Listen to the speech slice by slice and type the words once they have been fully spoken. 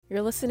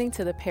You're listening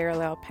to The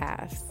Parallel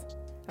Paths,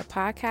 a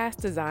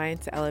podcast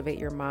designed to elevate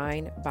your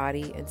mind,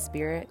 body, and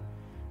spirit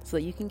so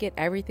that you can get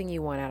everything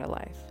you want out of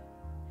life.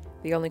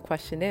 The only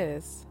question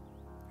is,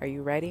 are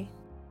you ready?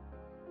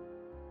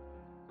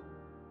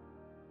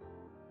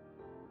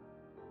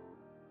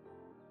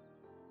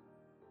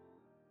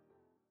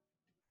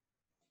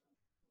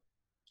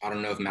 I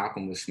don't know if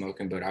Malcolm was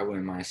smoking, but I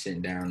wouldn't mind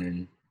sitting down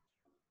and.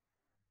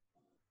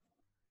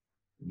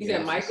 You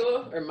said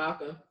Michael or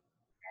Malcolm?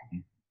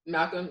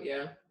 Malcolm,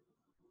 yeah.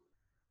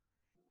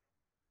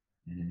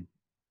 Mm-hmm.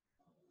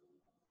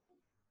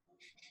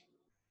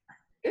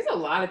 There's a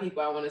lot of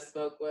people I want to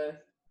smoke with.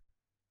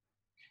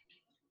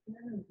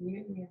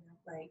 Weirdly enough,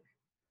 like,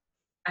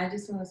 I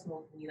just want to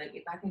smoke weed. Like,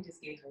 if I can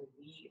just get her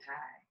weed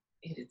high,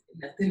 it is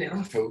nothing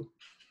else.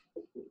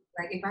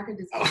 Like, if I could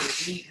just get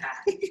her weed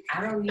high,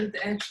 I don't need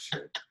the extra.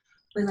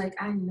 But, like,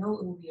 I know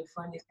it will be the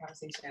funniest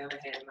conversation I ever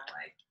had in my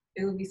life.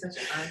 It would be such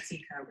an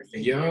auntie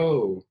conversation.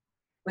 Yo.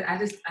 But I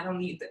don't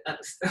need the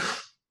other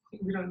stuff.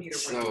 We don't need a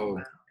run around.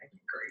 That'd be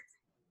crazy.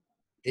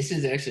 This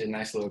is actually a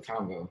nice little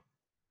combo.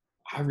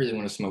 I really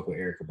want to smoke with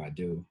Erykah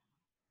Badu.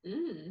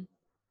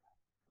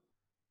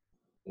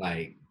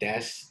 Like,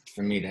 that's,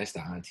 for me, that's the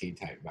auntie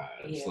type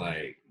vibes. Yeah.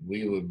 Like,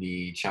 we would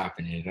be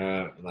chopping it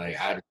up.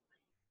 Like, I'd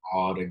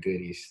all the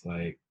goodies.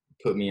 Like,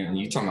 put me on,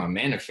 you talking about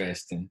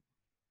manifesting.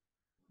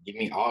 Give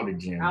me all the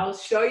gems. I'll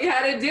show you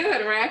how to do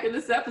it right after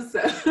this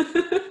episode.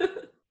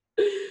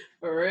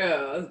 For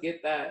real, let's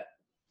get that.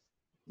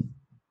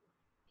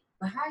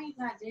 But how you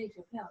got Dave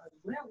Chappelle?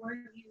 Where were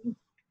you?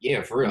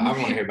 Yeah, for real. I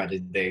want to hear about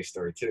this Dave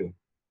story, too.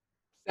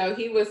 So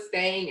he was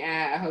staying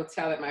at a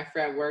hotel that my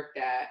friend worked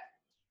at,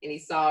 and he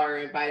saw her,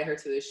 invited her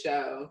to the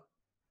show.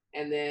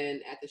 And then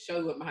at the show,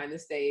 we went behind the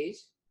stage.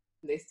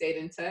 They stayed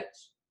in touch.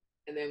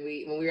 And then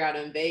when we were out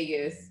in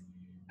Vegas,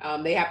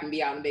 they happened to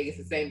be out in Vegas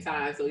at the same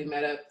time. So we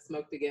met up,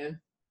 smoked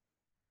again.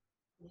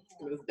 It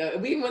was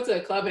dope. We went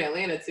to a club in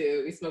Atlanta,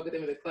 too. We smoked with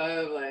them at the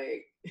club.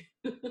 Like,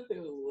 it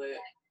was lit.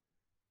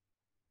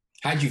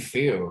 How'd you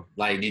feel?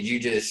 Like, did you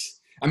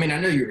just, I mean, I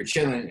know you were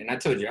chilling, and I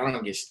told you, I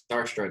don't get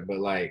starstruck, but,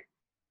 like,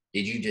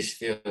 did you just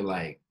feel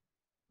like,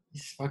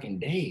 it's fucking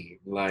Dave?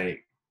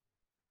 Like,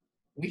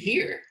 we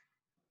here.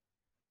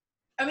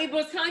 I mean,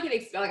 but it's kind of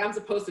like I'm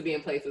supposed to be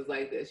in places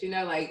like this, you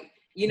know? Like,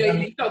 you know,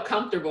 you feel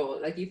comfortable.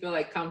 Like, you feel,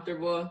 like,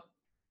 comfortable.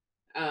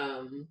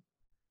 But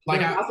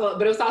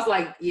it was also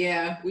like,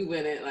 yeah, we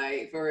win it.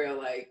 Like, for real,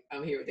 like,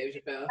 I'm here with Dave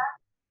Chappelle.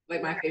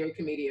 Like, my favorite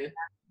comedian.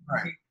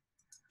 Right.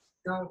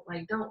 Don't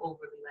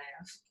overly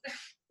laugh.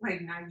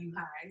 Like, now you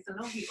high, so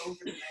don't be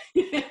overly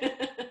laughing.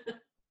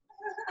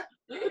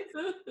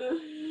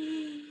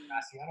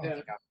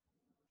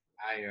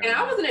 And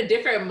I was in a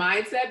different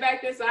mindset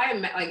back then, so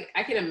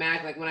I can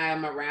imagine, like, when I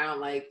am around,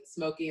 like,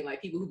 smoking,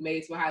 like, people who've made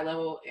it to a high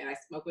level, and I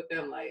smoke with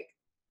them, like,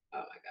 oh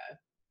my god,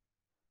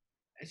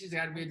 it's just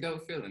gotta be a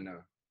dope feeling,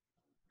 though.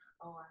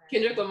 Oh,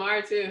 Kendrick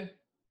Lamar too.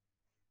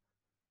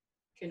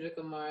 Kendrick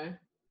Lamar.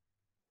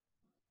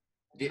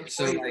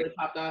 So, like, really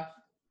popped off.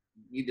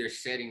 Either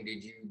setting,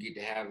 did you get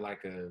to have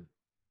like a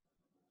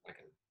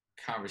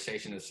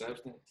conversation of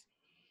substance?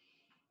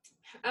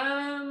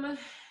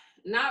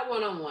 Not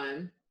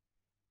one-on-one.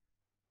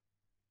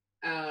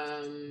 What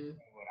I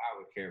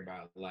would care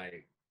about,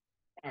 like,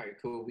 all right,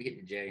 cool, we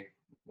hit the J,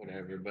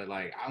 whatever. But,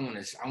 like, I want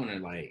to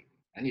like,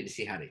 I need to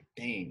see how they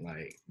think.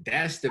 Like,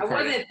 that's the part.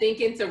 I wasn't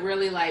thinking to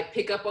really, like,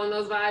 pick up on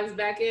those vibes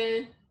back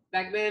then.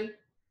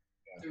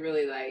 Yeah. To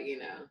really, like, you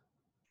know.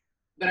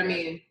 But I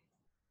mean,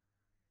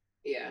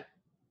 yeah.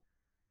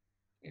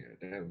 Yeah,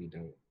 that would be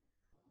dope.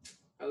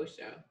 Oh,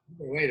 show.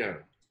 Wait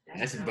up.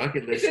 That's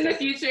bucket list. It's in the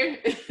future.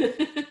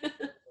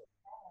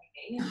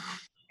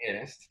 Yeah,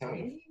 that's tough.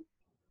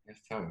 That's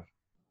tough.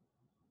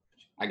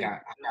 I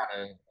got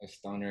a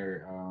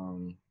stoner.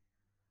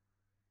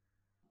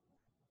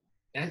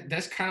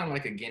 That's kind of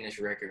like a Guinness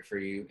record for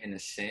you in a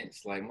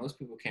sense. Like, most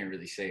people can't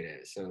really say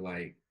that. So,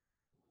 like,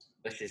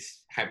 let's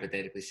just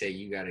hypothetically say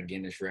you got a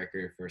Guinness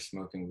record for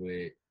smoking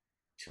with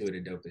two of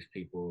the dopest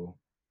people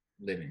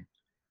living.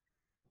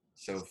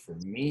 So for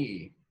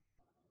me,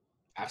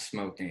 I've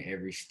smoked in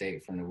every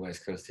state from the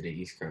West Coast to the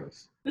East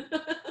Coast.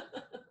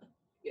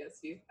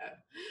 Yes, you have.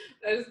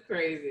 That is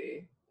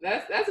crazy.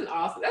 That's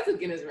a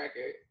Guinness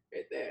record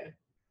right there.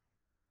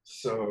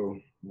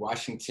 So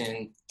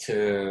Washington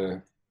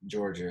to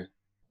Georgia,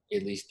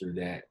 at least through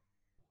that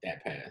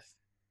path,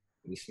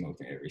 we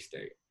smoked in every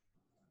state.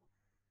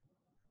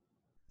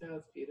 That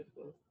was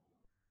beautiful.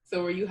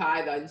 So were you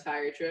high the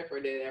entire trip, or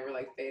did it ever,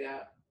 like, fade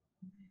out?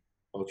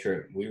 Whole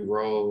trip. We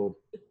rolled,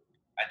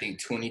 I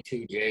think,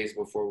 22 J's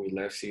before we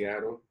left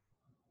Seattle.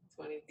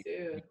 22.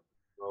 We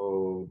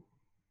rolled,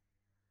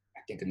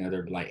 I think,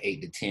 another like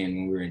 8 to 10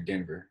 when we were in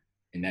Denver.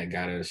 And that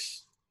got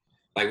us,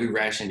 like, we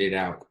rationed it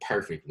out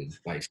perfectly.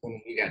 Like, as soon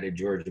as we got to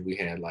Georgia, we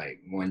had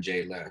like 1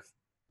 J left.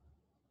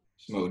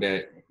 Smoked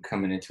that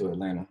coming into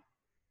Atlanta.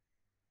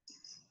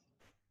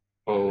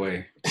 Whole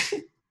way.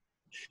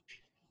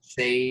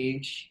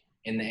 Sage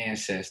and the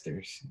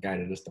ancestors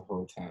guided us the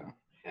whole time.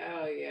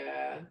 Hell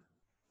yeah.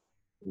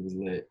 It was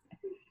lit.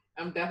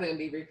 I'm definitely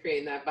gonna be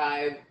recreating that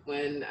vibe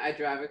when I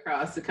drive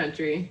across the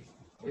country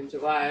in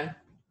July.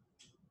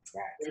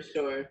 For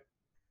sure.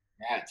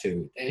 Got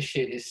to. That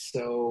shit is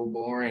so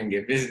boring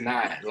if it's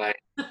not. Like,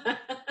 the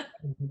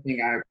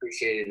thing I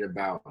appreciated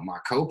about my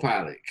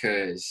co-pilot,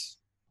 because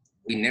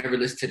we never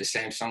listened to the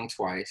same song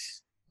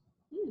twice.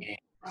 And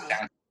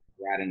sound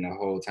riding the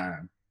whole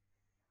time.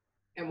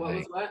 And what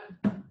was what?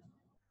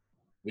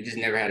 We just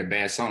never had a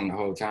bad song the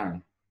whole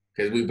time.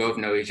 Because we both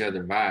know each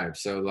other vibes.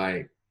 So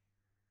like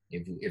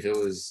if it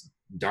was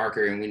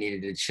darker and we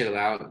needed to chill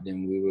out,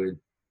 then we would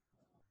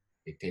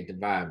dictate the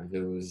vibe. If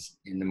it was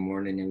in the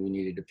morning and we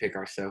needed to pick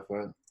ourselves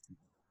up,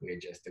 we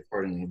adjust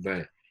accordingly.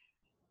 But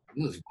it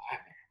was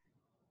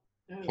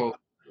vibing. Whole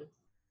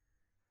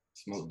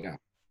smoked out.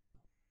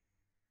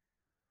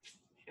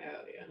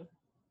 Hell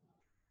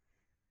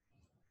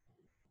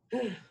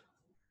yeah.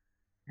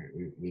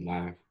 We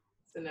live.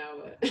 So now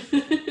what?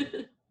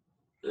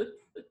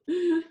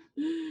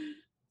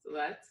 So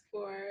that's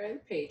for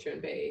the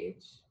Patreon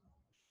page.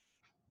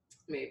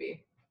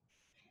 Maybe.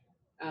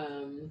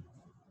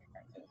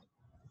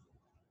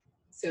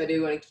 So do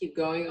you want to keep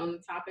going on the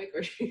topic,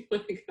 or do you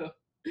want to go?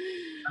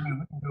 I mean,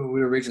 we can do what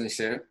we originally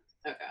said.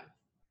 Okay.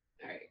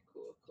 All right,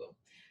 cool.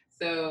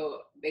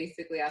 So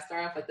basically I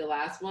start off like the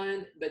last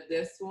one, but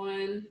this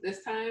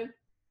time,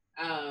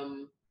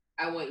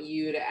 I want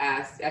you to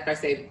ask, after I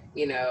say,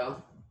 I'm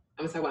gonna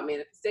talk about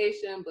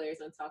manifestation, Blair's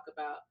gonna talk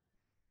about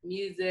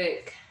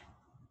music,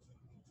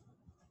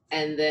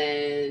 and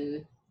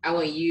then I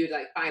want you to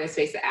like find a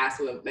space to ask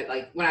what, but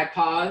like when I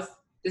pause,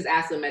 just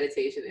ask what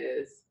meditation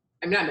is.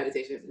 I mean, not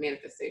meditation, it's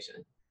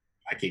manifestation.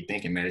 I keep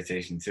thinking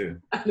meditation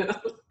too. I know.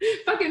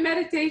 Fucking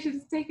meditation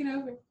is taking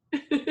over.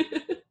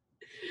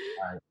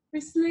 Right. We're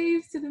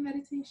slaves to the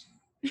meditation.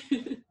 I was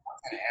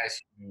gonna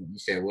ask you, you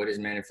said, what is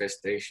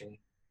manifestation?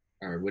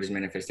 Or what is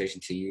manifestation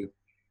to you?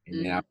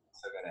 And then I'm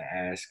also gonna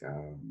ask.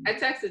 I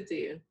texted to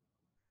you.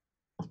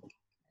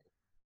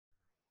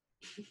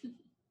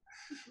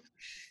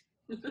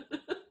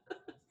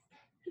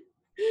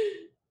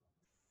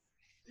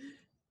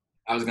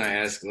 I was gonna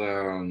ask,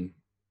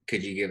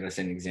 could you give us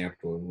an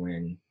example of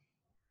when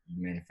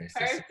you manifest?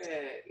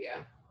 Perfect.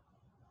 Yeah.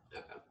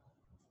 Okay.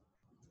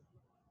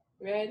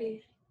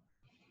 Ready?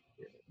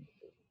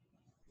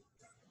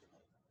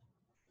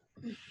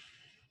 Oh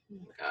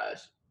my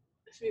gosh.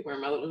 I should be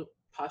wearing my little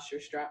posture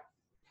strap.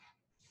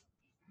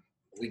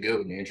 We good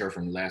with the intro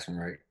from the last one,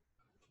 right?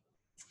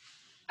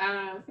 We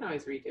can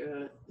always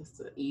redo it just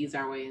to ease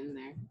our way in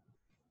there.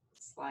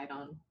 Slide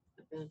on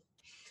at the end.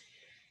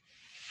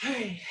 All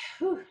right.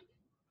 Whew.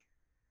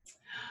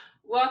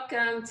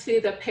 Welcome to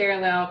the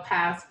Parallel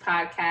Paths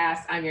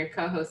podcast. I'm your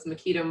co-host,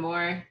 Makita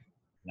Moore.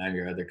 And I'm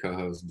your other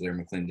co-host, Blair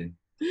McClendon.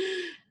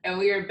 And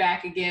we are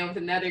back again with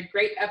another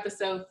great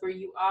episode for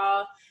you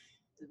all.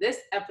 This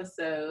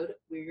episode,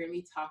 we're going to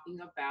be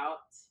talking about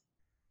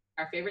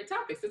our favorite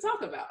topics to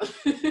talk about.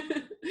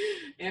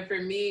 And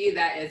for me,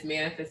 that is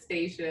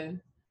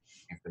manifestation.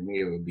 And for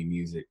me, it would be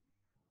music.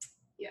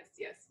 Yes.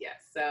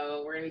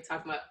 So we're going to be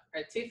talking about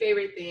our two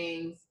favorite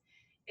things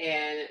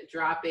and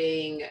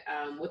dropping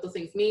what those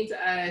things mean to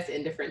us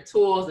and different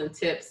tools and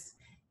tips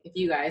if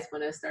you guys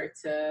want to start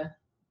to,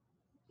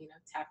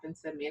 tap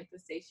into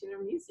manifestation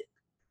or music.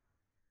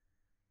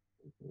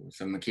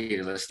 So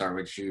Makita, let's start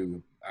with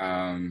you.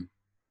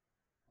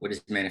 What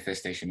does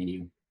manifestation mean to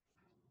you?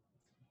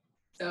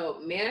 So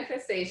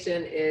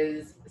manifestation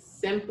is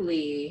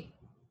simply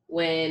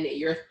when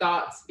your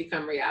thoughts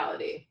become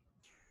reality.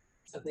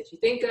 Something that you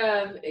think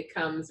of, it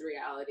comes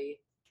reality.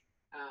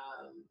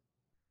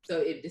 So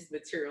it just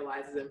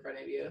materializes in front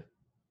of you.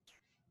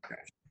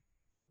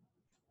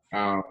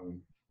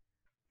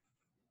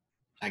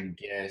 I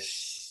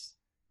guess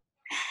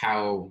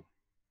how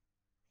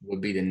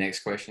would be the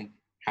next question?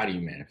 How do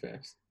you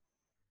manifest?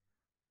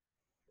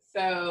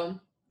 So,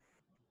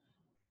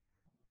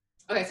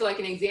 okay, so like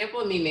an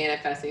example of me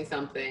manifesting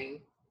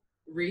something,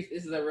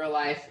 this is a real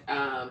life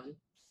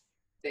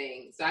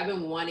thing. So I've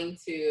been wanting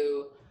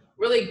to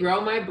really grow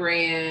my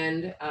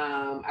brand.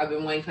 I've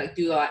been wanting to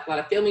do a lot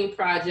of filming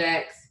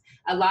projects,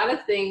 a lot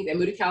of things. I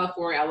moved to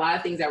California, a lot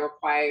of things that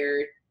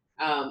required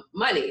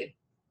money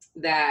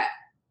that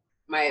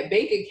my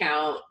bank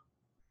account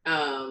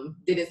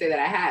didn't say that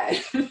I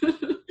had.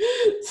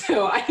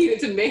 So I needed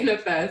to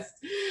manifest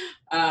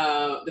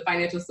the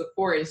financial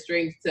support and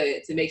strength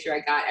to make sure I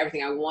got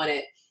everything I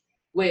wanted,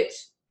 which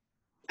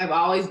I've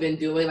always been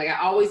doing. Like I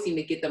always seem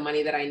to get the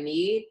money that I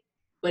need,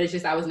 but it's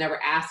just I was never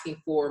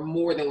asking for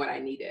more than what I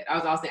needed. I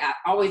was also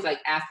always like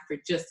asking for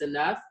just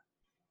enough,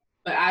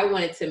 but I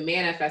wanted to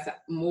manifest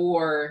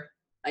more,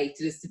 like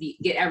just to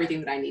get everything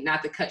that I need,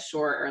 not to cut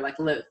short or like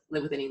live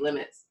with any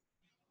limits.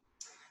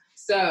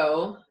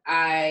 So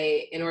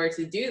in order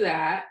to do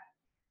that,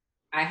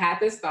 I had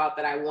this thought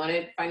that I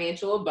wanted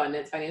financial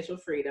abundance, financial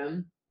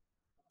freedom.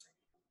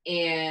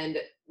 And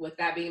with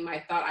that being my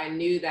thought, I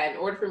knew that in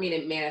order for me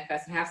to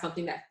manifest and have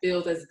something that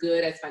feels as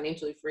good as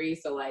financially free.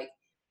 So like,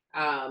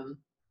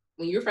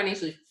 when you're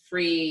financially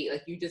free,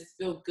 like you just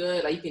feel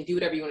good, like you can do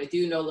whatever you want to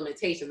do, no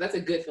limitations. That's a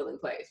good feeling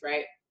place,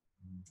 right?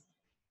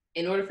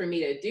 in order for me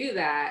to do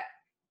that,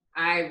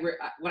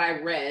 what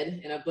I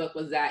read in a book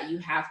was that you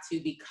have to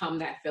become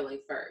that feeling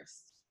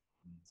first,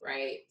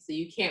 right? So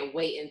you can't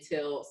wait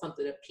until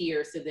something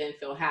appears to then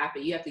feel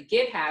happy. You have to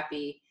get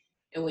happy,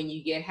 and when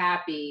you get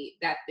happy,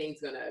 that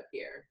thing's gonna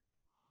appear.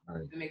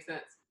 Right. That makes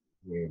sense?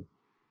 Yeah.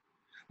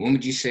 When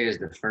would you say is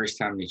the first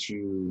time that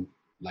you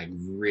like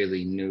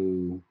really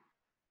knew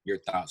your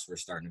thoughts were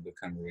starting to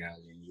become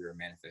reality and you were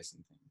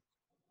manifesting things?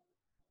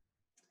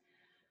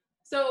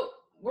 So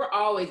we're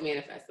always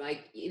manifesting.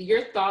 Like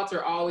your thoughts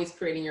are always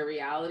creating your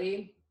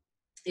reality.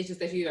 It's just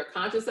that you're either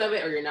conscious of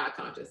it or you're not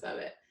conscious of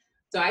it.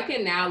 So I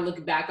can now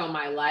look back on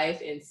my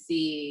life and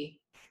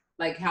see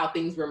like how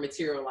things were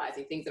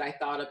materializing, things that I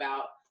thought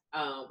about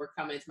were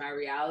coming into my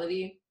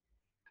reality.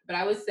 But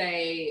I would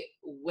say,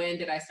 when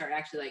did I start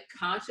actually like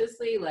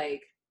consciously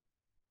like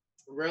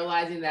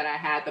realizing that I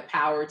had the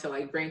power to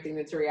like bring things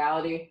into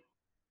reality?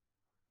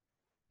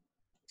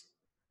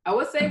 I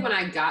would say when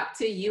I got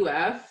to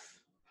UF,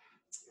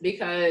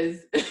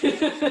 because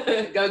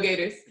go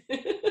Gators.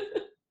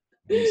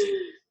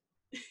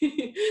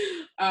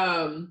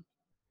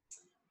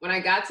 When I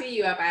got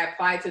to UF, I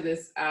applied to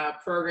this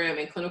program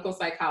in clinical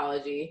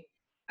psychology.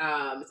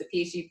 It's a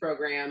PhD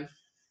program.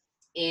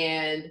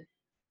 And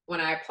when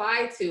I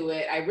applied to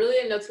it, I really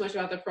didn't know too much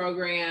about the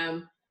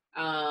program.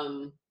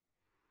 And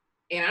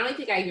I don't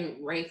think I even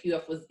ranked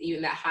UF was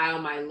even that high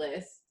on my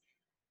list.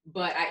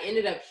 But I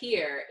ended up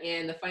here.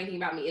 And the funny thing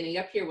about me ending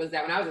up here was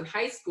that when I was in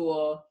high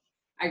school,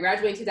 I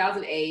graduated in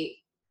 2008.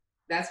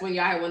 That's when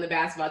y'all had won the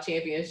basketball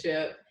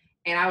championship.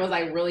 And I was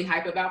like really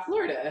hype about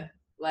Florida.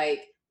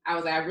 Like I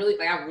was like, I really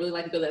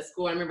like to go to that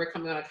school. I remember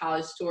coming on a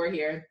college tour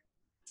here,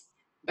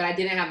 but I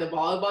didn't have the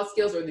volleyball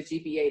skills or the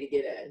GPA to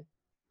get in.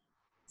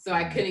 So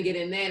I couldn't get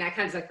in there, and I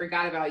kind of just like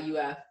forgot about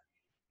UF.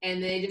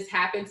 And then it just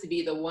happened to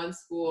be the one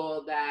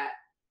school that,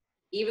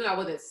 even though I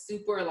wasn't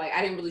super, like,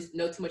 I didn't really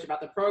know too much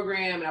about the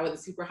program and I wasn't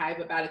super hype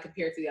about it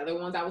compared to the other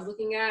ones I was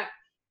looking at,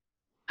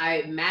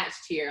 I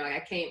matched here. Like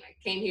I came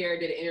here,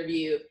 did an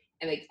interview,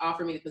 and they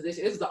offered me the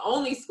position. This was the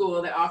only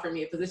school that offered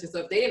me a position. So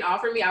if they didn't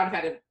offer me, I would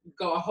have had to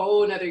go a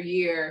whole another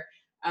year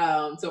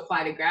to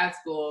apply to grad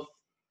school.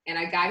 And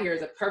I got here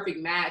as a perfect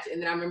match.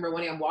 And then I remember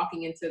when I'm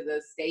walking into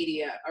the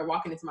stadium or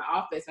walking into my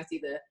office, and I see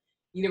the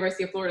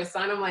University of Florida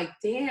sign. I'm like,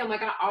 damn,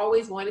 like I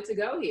always wanted to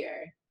go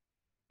here.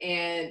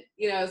 And,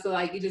 you know, so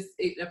like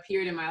it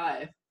appeared in my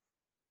life.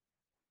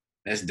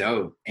 That's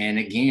dope. And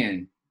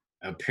again,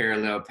 a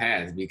parallel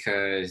path,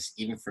 because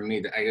even for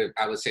me,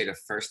 I would say the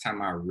first time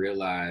I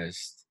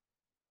realized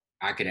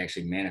I could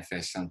actually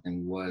manifest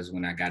something was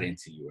when I got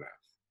into UF.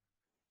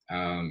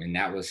 And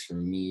that was for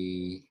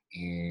me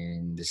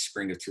in the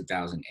spring of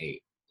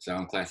 2008. So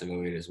I'm class of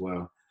 08 as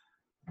well.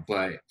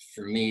 But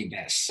for me,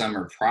 that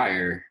summer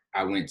prior,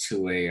 I went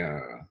to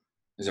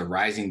there's a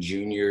Rising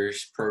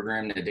Juniors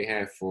program that they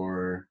have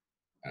for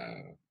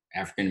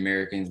African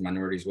Americans,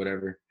 minorities,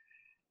 whatever.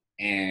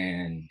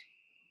 And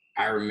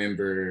I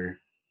remember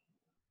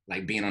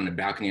like being on the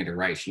balcony of the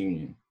Rice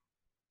Union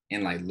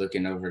and like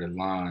looking over the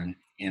lawn,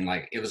 and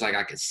like it was like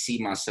I could see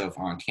myself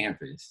on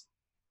campus.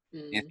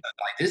 And so,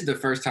 like this is the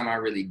first time I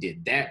really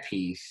did that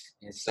piece.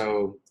 And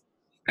so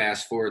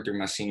fast forward through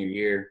my senior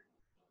year,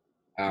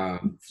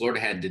 Florida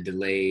had the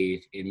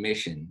delayed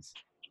admissions.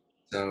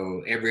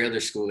 So every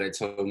other school that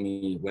told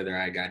me whether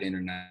I got in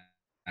or not,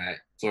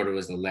 Florida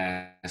was the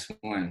last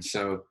one.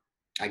 So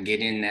I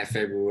get in that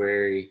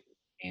February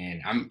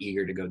and I'm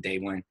eager to go day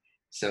one.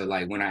 So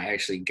like when I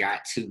actually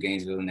got to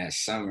Gainesville in that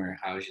summer,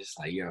 I was just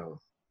like, yo,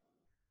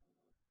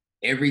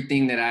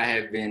 everything that I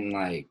had been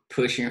like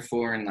pushing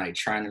for and like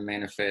trying to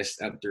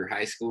manifest up through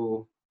high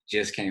school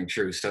just came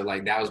true. So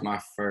like that was my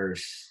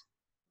first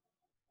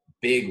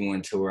big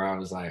one to where I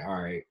was like,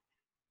 all right,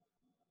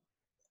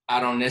 I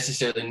don't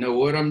necessarily know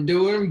what I'm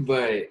doing,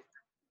 but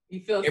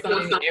you feel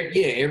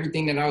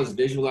everything that I was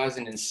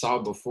visualizing and saw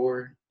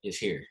before is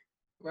here.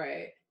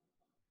 Right.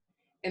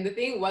 And the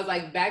thing was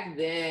like back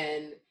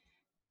then,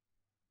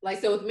 like,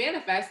 so with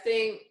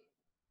manifesting,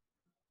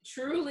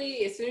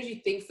 truly, as soon as you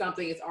think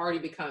something, it's already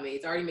becoming,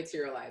 it's already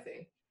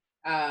materializing.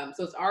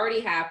 So it's already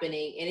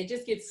happening, and it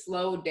just gets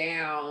slowed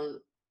down.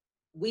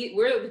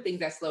 We're the things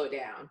that slow it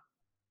down.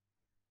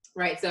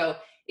 Right. So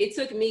it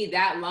took me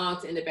that long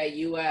to end up at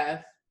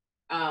UF.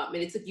 And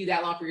it took you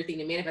that long for your thing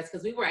to manifest,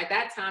 because at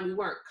that time, we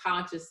weren't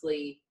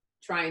consciously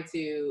trying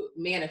to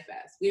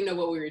manifest. We didn't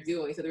know what we were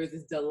doing. So there was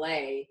this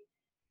delay.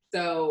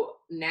 So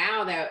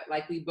now that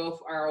like we both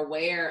are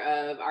aware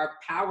of our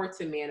power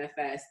to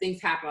manifest,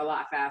 things happen a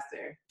lot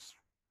faster.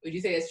 Would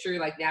you say it's true?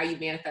 Like now you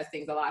manifest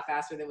things a lot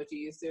faster than what you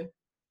used to?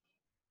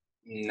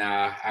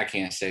 Nah, I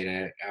can't say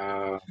that.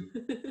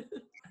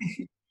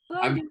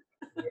 There's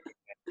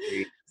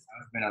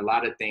been a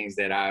lot of things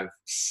that I've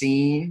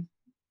seen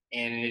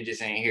and it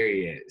just ain't here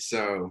yet.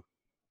 So,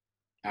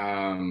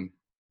 well,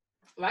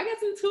 I got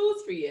some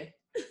tools for you.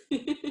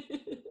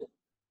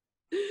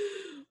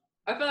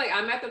 I feel like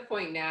I'm at the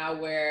point now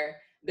where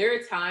there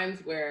are times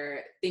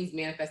where things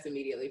manifest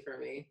immediately for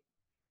me.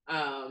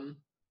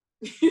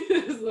 This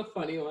is a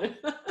funny one.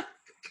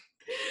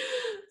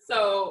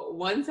 So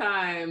one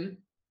time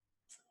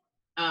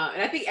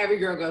And I think every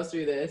girl goes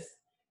through this.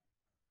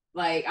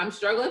 Like, I'm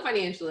struggling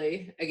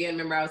financially. Again,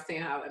 remember I was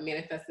saying how I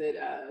manifested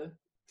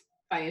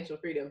financial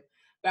freedom.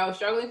 But I was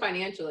struggling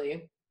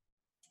financially.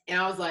 And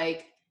I was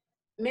like,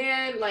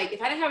 man, like,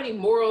 if I didn't have any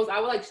morals, I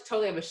would like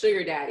totally have a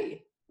sugar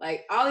daddy.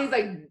 Like, all these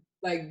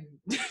like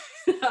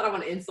I don't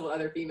want to insult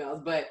other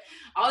females, but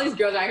all these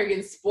girls out here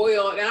getting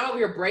spoiled, and I'm over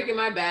here breaking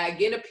my back,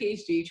 getting a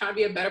PhD, trying to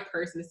be a better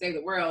person to save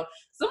the world.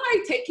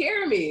 Somebody take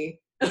care of me.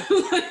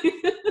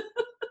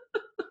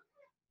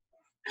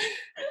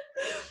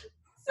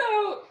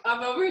 So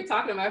I'm over here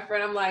talking to my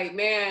friend. I'm like,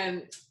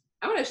 man,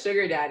 I want a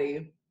sugar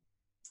daddy.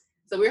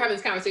 So we were having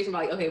this conversation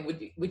about like,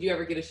 okay, would you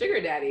ever get a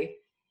sugar daddy?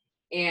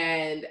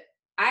 And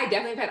I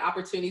definitely have had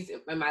opportunities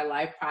in my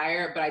life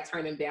prior, but I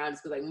turned them down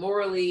just because like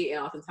morally,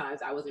 and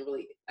oftentimes I wasn't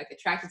really like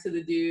attracted to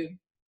the dude.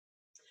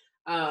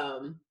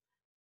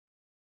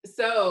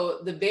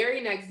 So the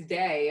very next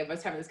day of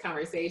us having this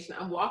conversation,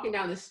 I'm walking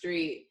down the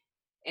street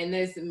and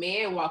this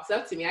man walks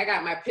up to me. I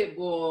got my pit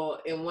bull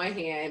in one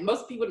hand.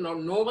 Most people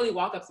don't normally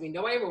walk up to me.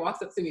 Nobody ever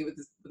walks up to me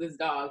with this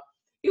dog.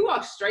 He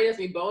walked straight up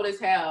to me, bold as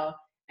hell.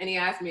 And he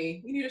asked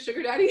me, "You need a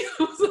sugar daddy?"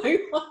 I was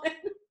like, "What?"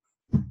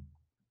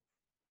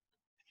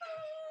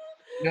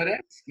 No,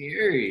 that's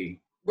scary.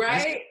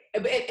 Right?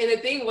 And the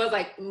thing was,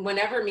 like,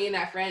 whenever me and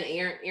that friend,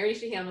 Erin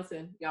Shea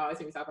Hamilton, y'all always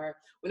hear me talk about her,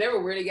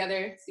 whenever we're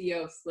together,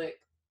 CEO of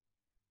Slick,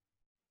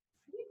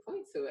 how do you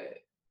point to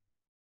it?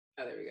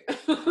 Oh, there we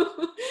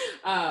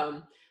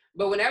go.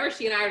 But whenever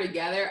she and I are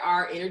together,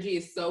 our energy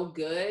is so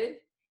good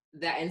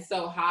and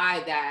so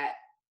high that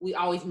we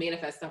always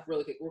manifest stuff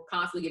really quick. We're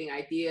constantly getting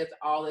ideas,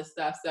 all this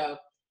stuff. So,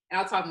 and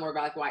I'll talk more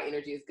about like why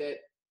energy is good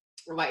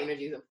or why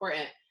energy is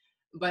important.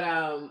 But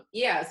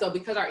yeah, so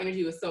because our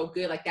energy was so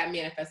good, like that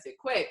manifested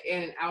quick.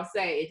 And I'll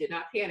say it did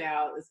not pan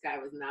out. This guy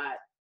was not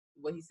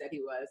what he said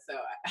he was. So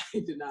I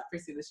did not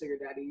pursue the sugar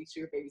daddy,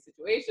 sugar baby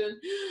situation.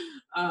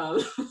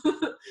 But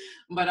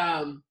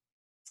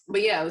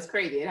yeah, it was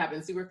crazy. It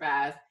happened super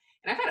fast.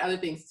 And I've had other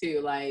things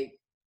too, like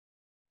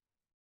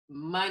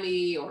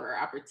money or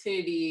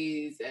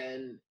opportunities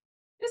and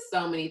just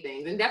so many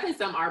things. And definitely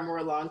some are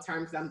more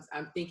long-term because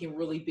I'm thinking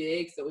really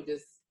big. So it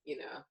just, you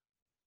know.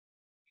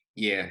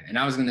 Yeah, and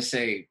I was gonna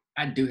say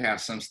I do have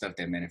some stuff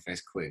that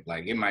manifests quick.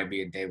 Like it might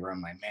be a day where I'm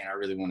like, man, I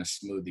really want a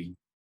smoothie,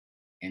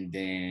 and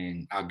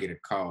then I'll get a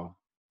call.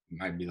 It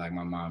might be like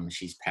my mom, and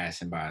she's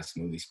passing by a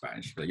smoothie spot,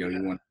 and she's like, "Yo,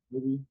 you want a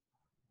smoothie?"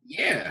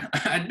 Yeah,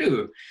 I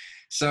do.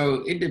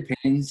 So it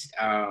depends.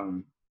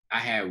 I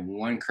had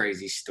one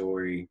crazy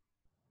story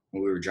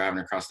when we were driving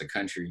across the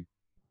country.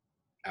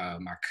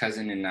 My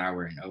cousin and I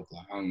were in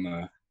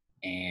Oklahoma,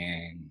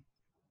 and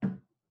as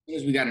soon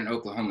as we got in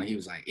Oklahoma, he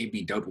was like, "It'd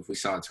be dope if we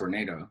saw a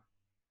tornado."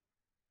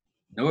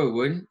 No, it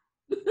wouldn't.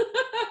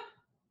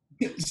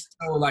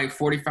 So like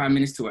 45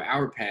 minutes to an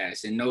hour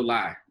pass, and no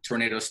lie,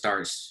 tornado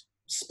starts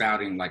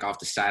spouting like off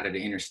the side of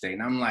the interstate.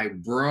 And I'm like,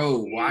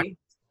 bro, why?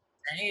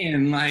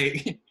 And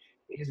like,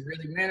 it's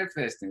really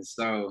manifesting.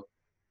 So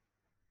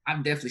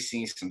I've definitely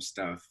seen some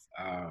stuff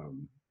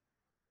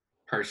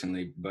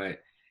personally, but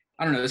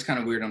I don't know. It's kind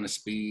of weird on the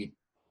speed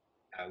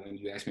when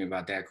you ask me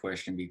about that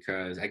question,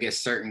 because I guess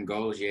certain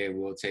goals, yeah,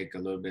 will take a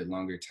little bit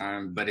longer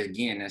time. But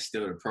again, that's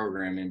still the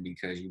programming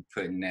because you're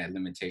putting that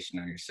limitation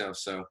on yourself.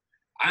 So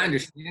I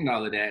understand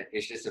all of that.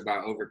 It's just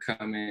about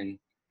overcoming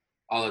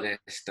all of that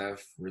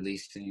stuff,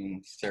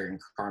 releasing certain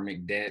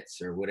karmic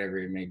debts or whatever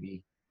it may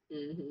be.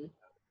 Mm-hmm.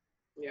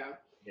 Yeah.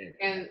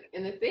 And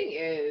the thing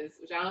is,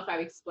 which I don't know if I've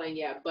explained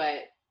yet,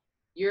 but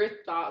your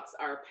thoughts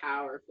are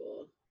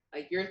powerful.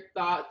 Like your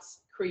thoughts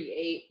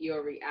create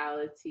your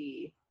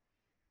reality,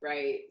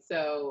 right?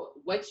 So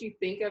what you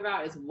think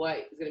about is what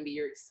is going to be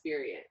your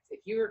experience.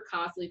 If you're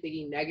constantly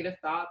thinking negative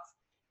thoughts,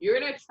 you're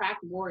going to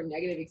attract more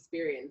negative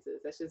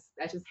experiences. That's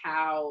just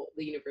how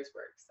the universe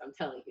works. I'm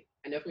telling you.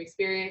 I know from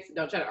experience.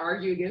 Don't try to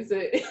argue against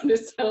it. I'm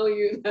just telling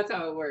you that's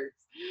how it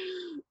works.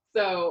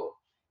 So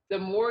the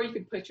more you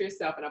can put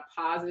yourself in a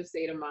positive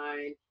state of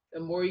mind,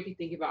 the more you can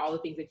think about all the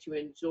things that you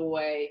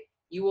enjoy,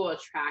 you will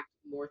attract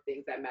more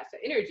things that match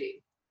that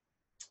energy.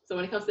 So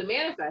when it comes to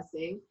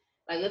manifesting,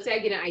 like let's say I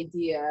get an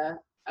idea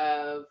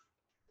of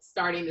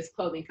starting this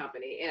clothing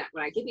company. And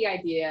when I get the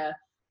idea,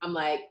 I'm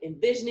like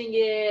envisioning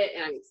it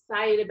and I'm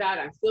excited about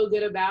it. I feel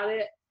good about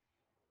it.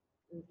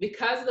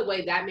 Because of the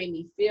way that made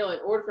me feel, in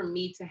order for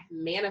me to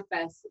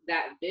manifest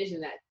that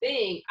vision, that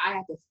thing, I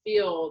have to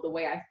feel the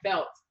way I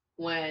felt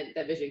when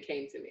that vision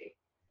came to me.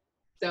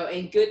 So,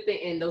 and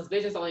those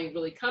visions only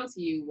really come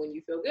to you when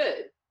you feel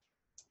good.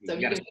 So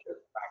you can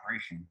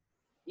vibration.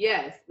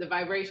 Yes, the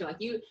vibration. Like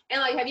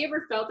have you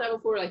ever felt that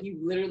before? Like you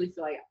literally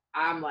feel like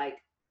I'm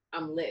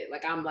lit,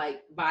 like I'm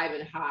like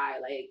vibing high,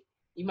 like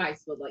you might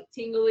feel like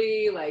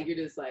tingly, like you're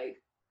just like.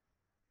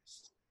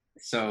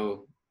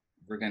 So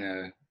we're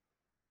gonna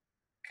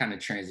kind of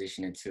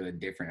transition into a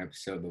different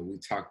episode, but we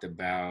talked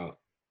about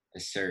a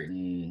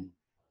certain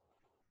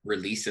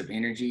release of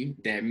energy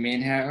that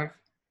men have.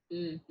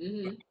 Mm-hmm.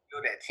 You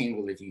feel that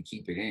tingle if you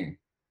keep it in.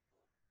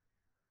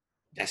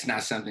 That's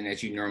not something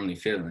that you normally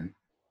feeling.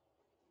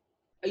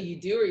 Oh,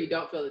 you do or you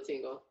don't feel the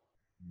tingle?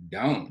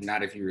 Don't.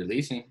 Not if you're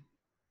releasing.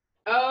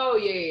 Oh,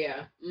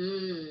 yeah.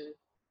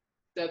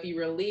 So if you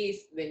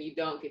release, then you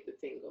don't get the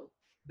tingle,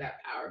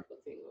 that powerful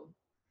tingle.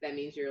 That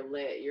means you're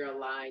lit, you're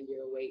aligned,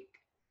 you're awake.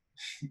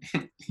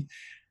 I'm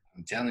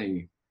telling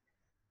you.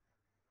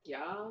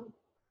 Y'all.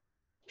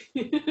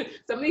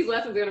 Some of these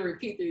lessons are going to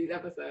repeat through these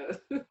episodes.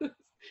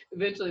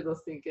 Eventually they'll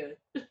sink in.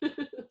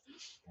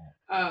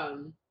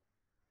 um,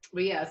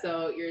 but yeah,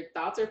 so your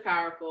thoughts are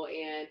powerful.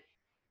 And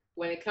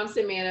when it comes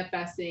to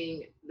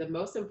manifesting, the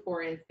most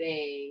important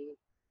thing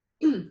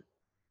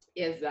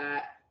is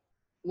that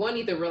one,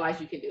 you need to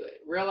realize you can do it.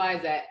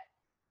 Realize that,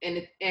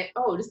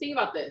 just think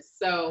about this.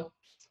 So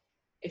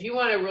if you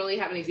want to really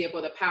have an example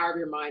of the power of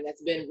your mind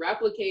that's been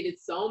replicated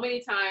so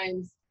many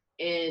times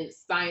in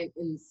science,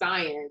 and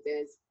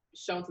is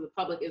shown to the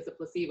public, is the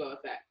placebo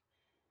effect.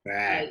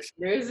 Like,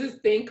 there's this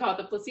thing called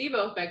the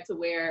placebo effect, to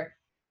where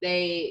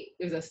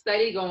there's a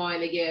study going.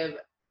 They give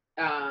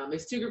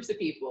there's two groups of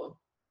people.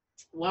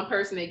 One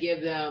person, they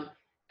give them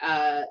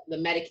the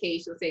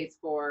medication, let's say it's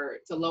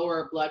to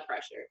lower blood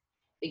pressure.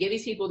 They give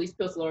these people these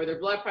pills to lower their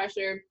blood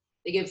pressure.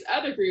 They give this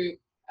other group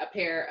a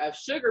pair of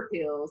sugar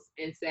pills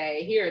and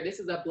say, here, this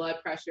is a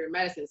blood pressure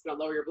medicine. It's going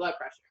to lower your blood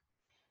pressure.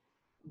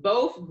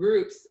 Both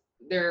groups,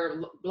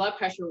 their blood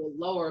pressure will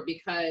lower,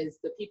 because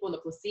the people in the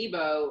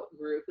placebo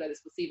group, that is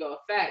placebo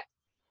effect,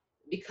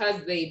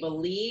 because they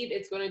believe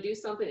it's going to do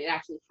something, it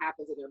actually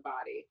happens in their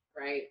body,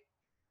 right?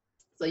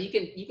 So you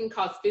can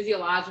cause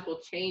physiological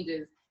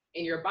changes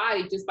in your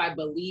body just by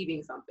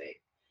believing something.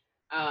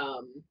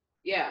 So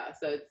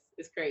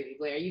it's crazy.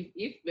 Blair,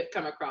 you've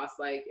come across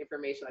like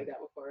information like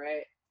that before,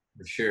 right?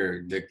 For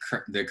sure.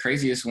 The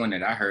craziest one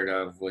that I heard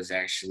of was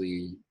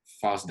actually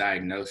false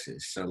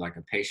diagnosis. So like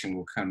a patient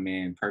will come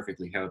in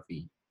perfectly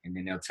healthy, and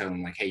then they'll tell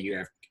them like, hey, you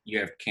have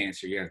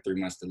cancer, you have 3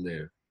 months to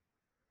live.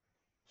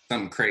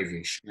 Something crazy,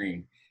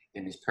 extreme.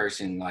 And this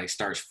person like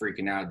starts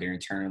freaking out, they're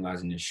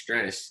internalizing the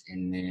stress.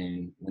 And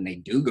then when they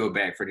do go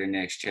back for their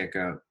next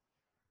checkup,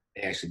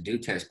 they actually do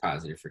test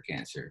positive for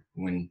cancer.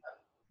 When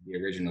the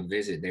original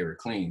visit, they were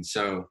clean.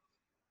 So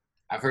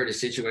I've heard of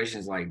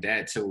situations like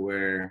that, to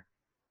where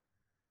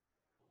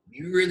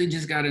you really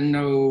just got to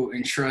know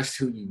and trust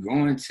who you're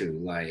going to.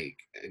 Like,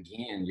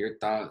 again, your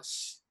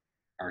thoughts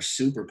are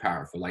super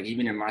powerful. Like,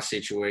 even in my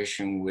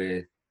situation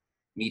with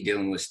me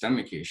dealing with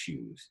stomach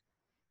issues,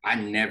 I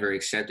never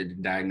accepted the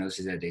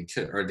diagnosis that they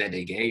took or that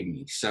they gave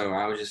me. So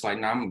I was just like,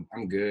 no,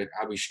 I'm good.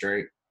 I'll be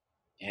straight,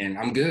 and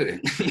I'm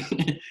good.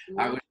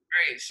 I was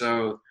great.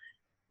 So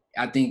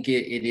I think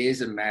it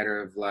is a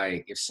matter of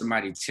like, if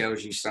somebody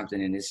tells you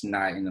something and it's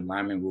not in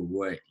alignment with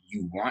what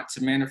you want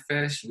to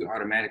manifest, you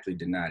automatically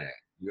deny that.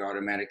 You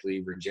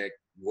automatically reject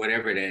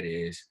whatever that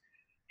is.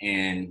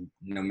 And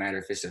no matter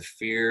if it's a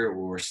fear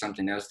or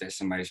something else that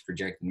somebody's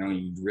projecting on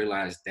you, you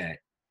realize that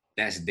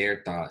that's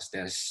their thoughts.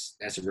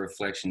 That's a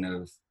reflection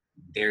of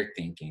their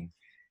thinking.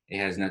 It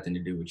has nothing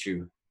to do with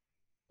you.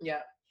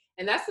 Yeah.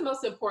 And that's the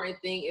most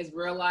important thing, is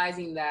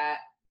realizing that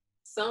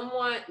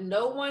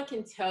no one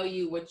can tell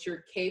you what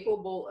you're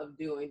capable of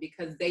doing,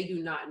 because they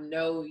do not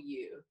know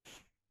you.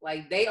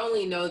 Like, they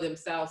only know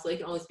themselves, so they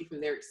can only speak from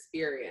their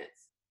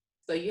experience.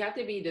 So you have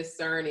to be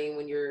discerning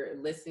when you're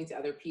listening to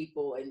other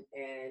people and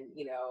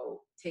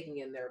taking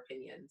in their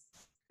opinions,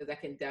 because that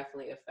can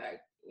definitely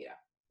affect. Yeah.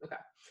 Okay.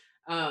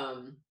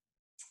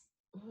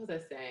 What was I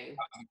saying?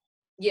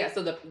 Yeah.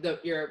 So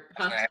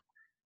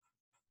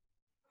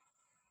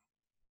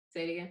say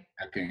it again.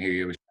 I couldn't hear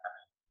you.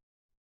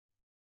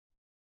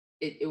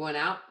 It went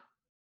out.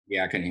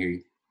 Yeah, I couldn't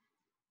hear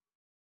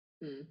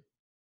you.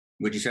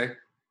 What'd you say?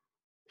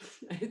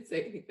 I didn't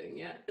say anything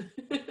yet.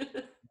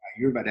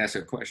 You were about to ask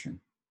a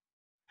question.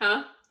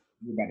 Huh?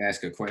 You were about to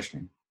ask a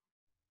question.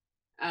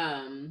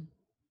 I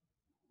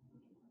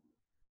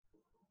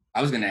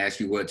was going to ask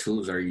you, what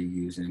tools are you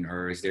using,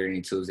 or is there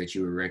any tools that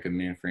you would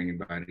recommend for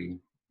anybody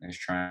that's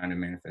trying to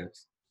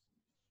manifest?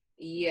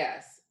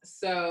 Yes.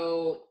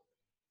 So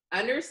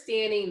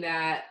understanding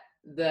that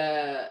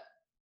the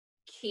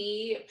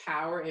key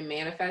power in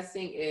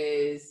manifesting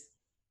is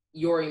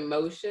your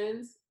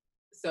emotions.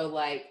 So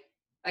like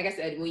I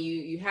said, when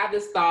you have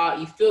this thought,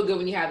 you feel good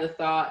when you have the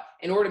thought.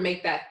 In order to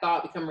make that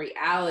thought become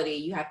reality,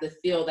 you have to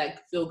feel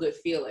that feel good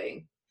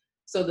feeling.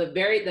 So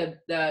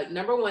the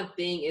number one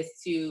thing is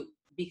to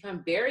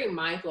become very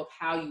mindful of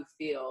how you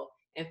feel,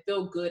 and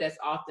feel good as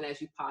often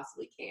as you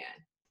possibly can.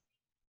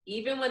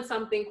 Even when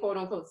something quote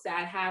unquote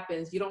sad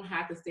happens, you don't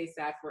have to stay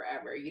sad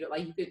forever. You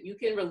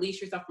can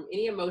release yourself from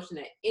any emotion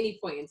at any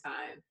point in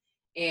time.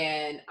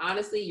 And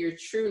honestly, your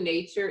true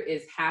nature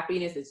is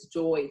happiness, it's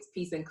joy, it's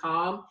peace and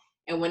calm.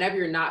 And whenever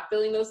you're not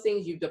feeling those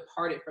things, you've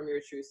departed from your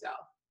true self.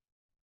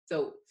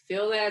 So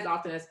feel that as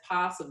often as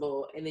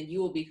possible, and then you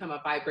will become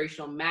a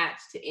vibrational match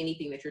to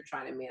anything that you're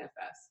trying to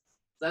manifest.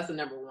 So that's the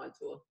number one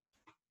tool.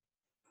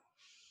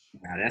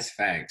 Now that's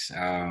facts.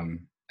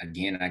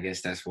 Again, I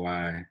guess that's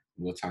why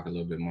we'll talk a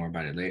little bit more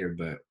about it later,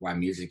 but why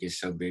music is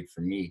so big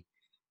for me,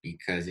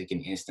 because it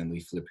can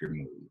instantly flip your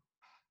mood.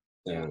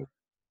 So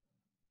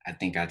I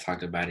think I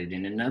talked about it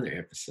in another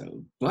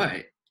episode,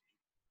 but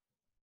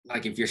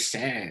like if you're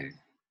sad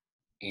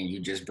and you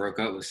just broke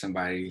up with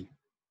somebody,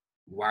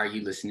 why are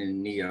you listening to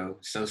Neo?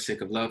 So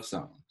sick of love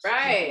songs.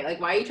 Right. Like,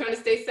 why are you trying to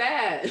stay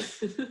sad?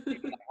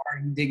 Why are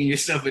you digging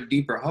yourself a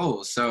deeper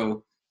hole?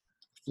 So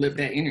flip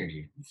that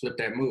energy, flip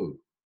that mood.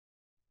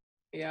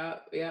 Yeah.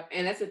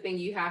 And that's the thing,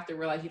 you have to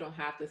realize you don't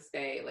have to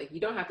stay. Like, you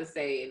don't have to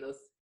stay in those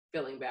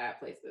feeling bad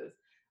places.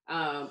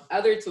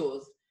 Other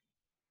tools.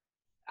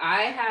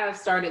 I have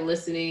started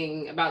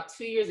listening about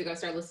 2 years ago. I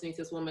started listening to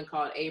this woman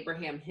called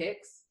Abraham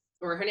Hicks,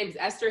 or her name is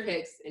Esther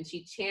Hicks, and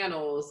she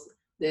channels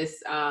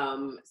this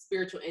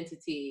spiritual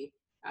entity,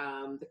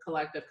 the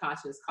collective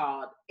consciousness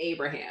called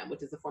Abraham,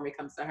 which is the form it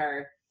comes to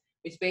her,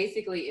 which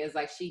basically is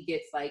like she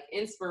gets like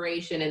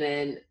inspiration and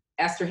then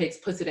Esther Hicks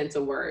puts it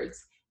into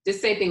words.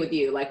 Just same thing with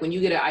you. Like when you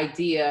get an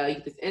idea, you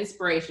get this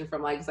inspiration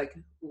from like, it's like,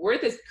 where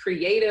did this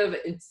creative,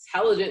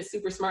 intelligent,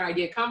 super smart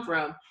idea come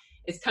from?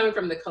 It's coming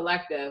from the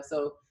collective.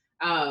 So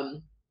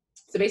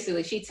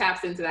basically she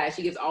taps into that.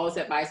 She gives all this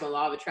advice on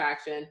law of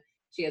attraction.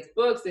 She has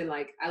books, and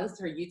like I listen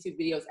to her YouTube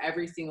videos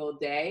every single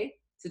day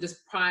to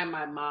just prime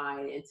my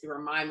mind and to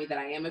remind me that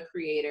I am a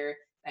creator,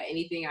 that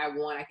anything I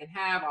want I can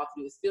have. All I have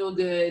to do is feel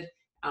good,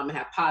 and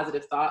have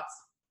positive thoughts.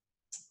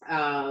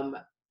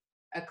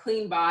 A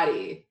clean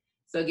body.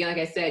 So again, like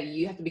I said,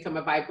 you have to become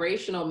a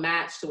vibrational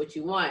match to what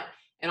you want.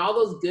 And all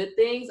those good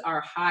things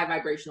are high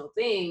vibrational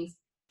things.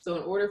 So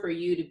in order for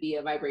you to be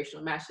a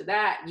vibrational match to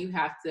that, you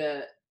have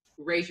to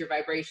raise your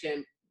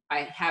vibration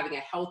by having a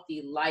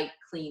healthy, light,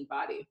 clean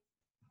body.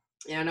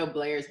 And I know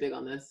Blair's big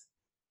on this.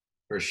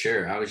 For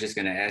sure. I was just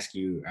going to ask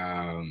you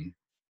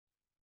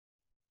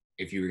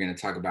if you were going to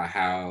talk about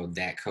how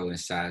that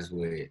coincides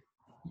with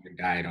your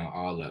diet on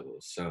all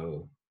levels.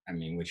 So, I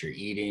mean, what you're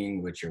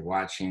eating, what you're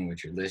watching,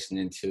 what you're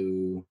listening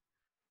to,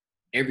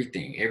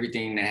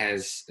 everything that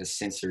has a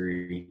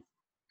sensory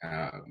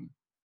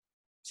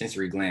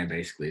gland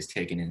basically is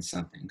taking in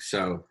something.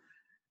 So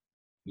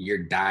your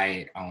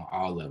diet on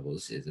all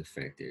levels is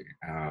affected.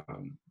 I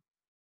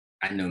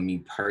know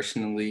me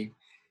personally,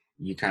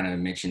 you kind of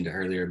mentioned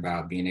earlier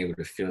about being able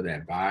to feel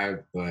that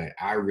vibe, but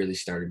I really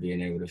started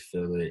being able to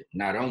feel it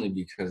not only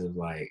because of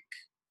like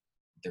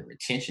the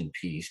retention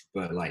piece,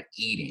 but like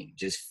eating,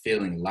 just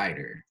feeling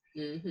lighter.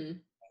 Mm-hmm.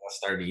 I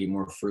started to eat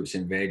more fruits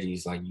and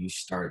veggies. Like you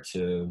start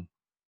to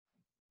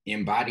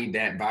embody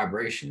that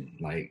vibration.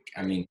 Like,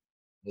 I mean,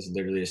 it's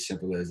literally as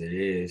simple as it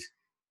is.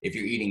 If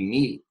you're eating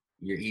meat,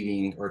 you're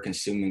eating or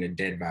consuming a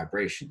dead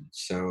vibration.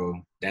 So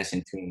that's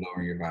in tune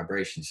lowering your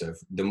vibration. So if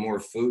the more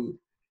food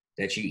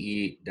that you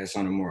eat that's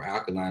on a more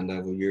alkaline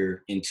level,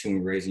 you're in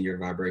tune raising your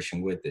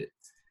vibration with it.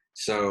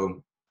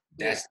 So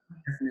that's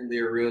definitely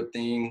a real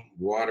thing.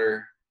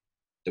 Water,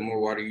 the more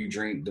water you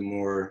drink, the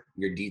more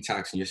you're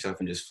detoxing yourself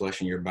and just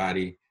flushing your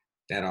body.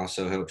 That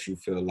also helps you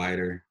feel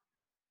lighter.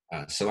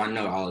 So I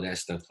know all of that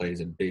stuff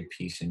plays a big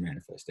piece in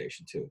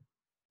manifestation too.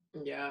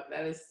 Yeah,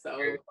 that is so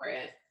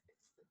important.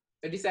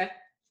 What'd you say?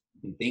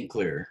 Think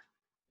clearer.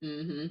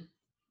 Mm-hmm.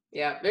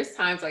 Yeah, there's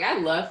times like I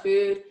love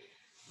food,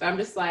 but I'm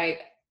just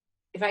like,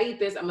 if I eat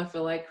this, I'm gonna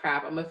feel like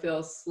crap. I'm gonna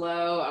feel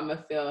slow. I'm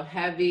gonna feel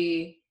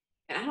heavy,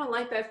 and I don't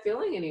like that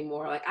feeling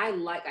anymore. Like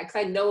because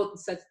I know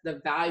such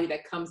the value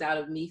that comes out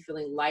of me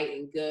feeling light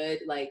and good.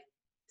 Like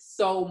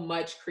so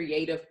much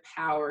creative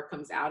power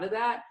comes out of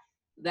that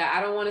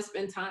I don't want to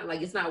spend time.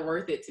 Like it's not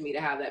worth it to me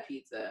to have that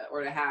pizza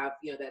or to have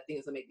that thing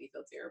that's gonna make me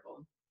feel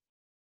terrible.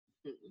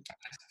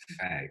 That's a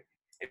fact.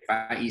 If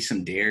I eat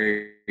some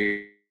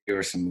dairy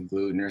or some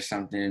gluten or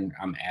something,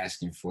 I'm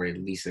asking for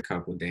at least a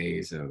couple of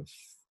days of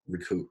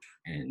recoup,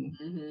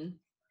 and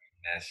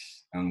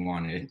that's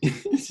unwanted.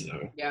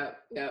 So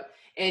Yep.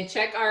 And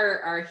check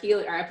our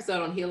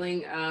episode on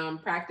healing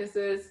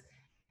practices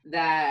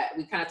that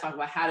we kind of talk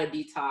about how to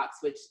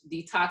detox, which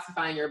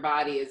detoxifying your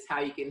body is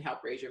how you can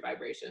help raise your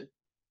vibration.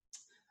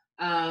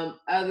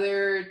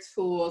 Other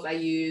tools I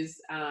use,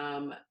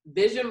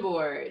 vision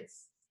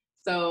boards.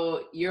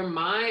 So your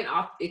mind,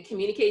 it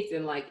communicates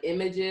in like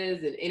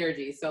images and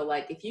energy. So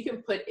like if you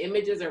can put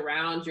images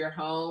around your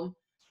home,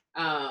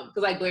 because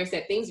like Blair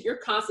said, things you're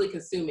constantly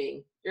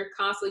consuming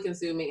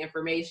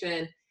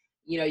information.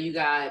 You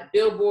got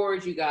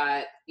billboards, you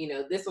got,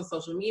 this on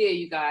social media,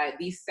 you got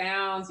these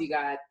sounds, you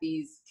got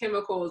these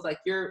chemicals, like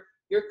you're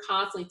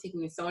constantly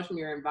taking so much from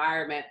your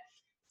environment.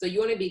 So you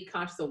want to be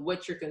conscious of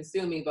what you're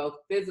consuming, both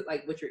physically,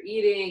 like what you're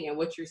eating and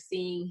what you're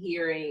seeing,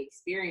 hearing,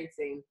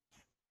 experiencing.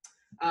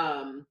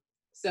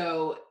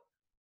 So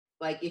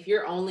like if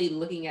you're only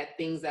looking at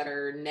things that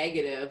are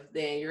negative,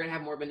 then you're gonna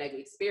have more of a negative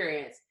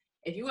experience.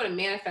 If you want to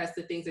manifest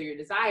the things of your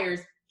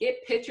desires,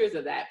 get pictures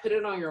of that, put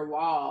it on your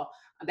wall.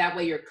 That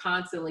way you're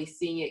constantly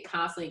seeing it,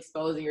 constantly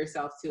exposing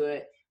yourself to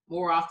it,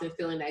 more often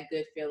feeling that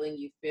good feeling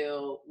you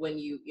feel when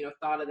you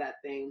thought of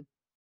that thing.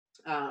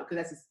 Because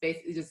that's just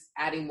basically just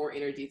adding more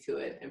energy to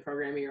it and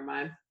programming your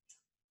mind.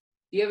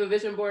 Do you have a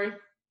vision board,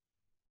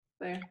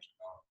 Claire?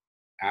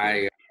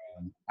 I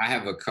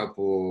have a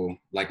couple,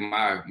 like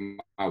my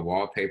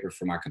wallpaper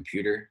for my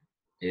computer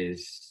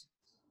is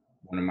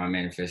one of my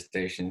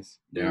manifestations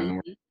that I'm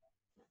working.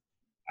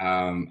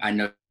 I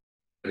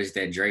noticed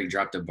that Drake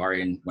dropped a bar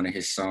in one of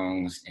his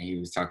songs, and he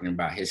was talking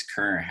about his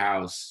current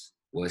house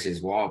was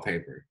his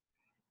wallpaper.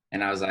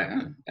 And I was like,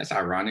 that's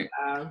ironic.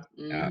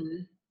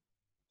 Mm-hmm.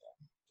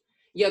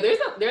 Yeah,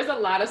 there's a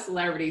lot of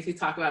celebrities who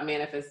talk about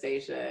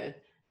manifestation.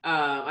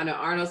 I know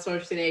Arnold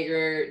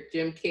Schwarzenegger,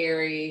 Jim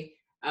Carrey,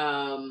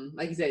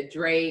 like you said,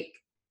 Drake,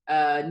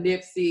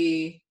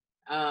 Nipsey,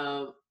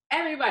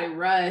 everybody,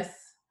 Russ,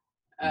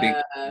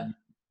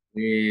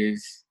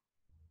 Is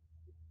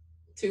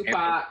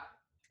Tupac,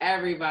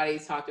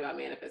 everybody's talked about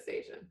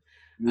manifestation.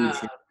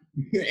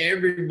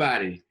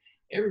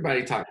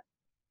 Everybody talked.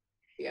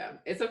 Yeah,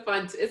 it's a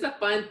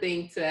fun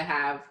thing to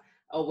have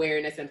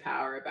awareness and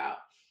power about.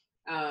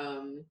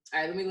 All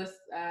right, let me list.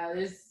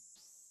 There's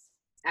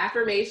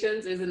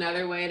affirmations is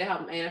another way to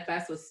help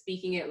manifest. So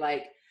speaking it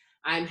like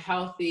I'm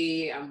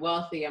healthy, I'm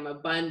wealthy, I'm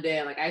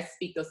abundant. Like I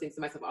speak those things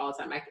to myself all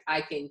the time.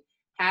 I can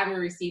have and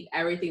receive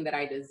everything that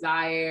I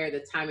desire.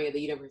 The timing of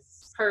the universe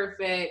is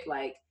perfect.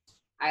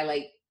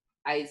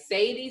 I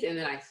say these and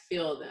then I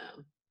feel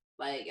them.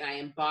 Like, and I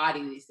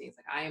embody these things.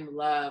 Like I am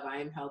love, I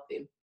am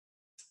healthy.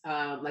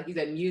 Like you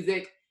said,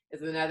 music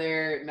is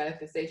another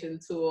manifestation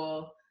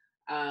tool.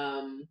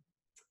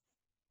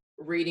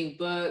 Reading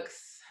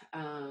books.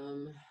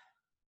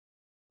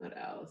 What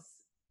else?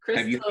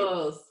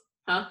 Crystals.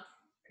 Have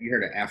you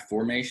heard of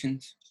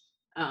affirmations?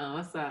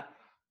 What's that?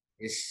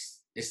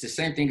 It's the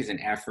same thing as an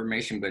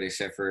affirmation, but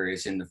except for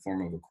it's in the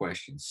form of a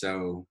question.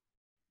 So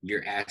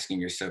you're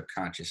asking your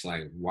subconscious,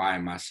 like, why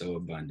am I so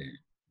abundant?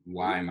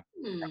 Why am I?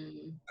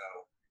 So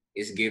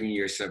it's giving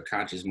your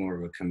subconscious more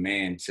of a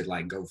command to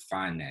like go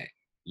find that.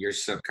 Your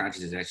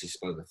subconscious is actually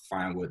supposed to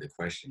find what the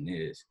question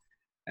is,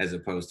 as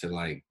opposed to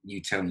like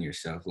you telling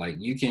yourself. Like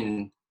you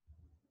can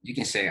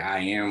say I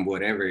am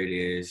whatever it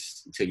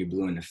is until you're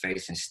blue in the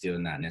face and still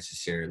not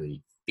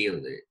necessarily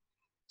feel it.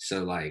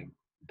 So like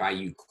by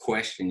you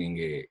questioning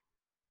it,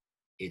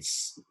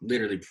 it's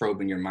literally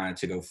probing your mind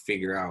to go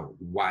figure out,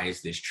 why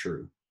is this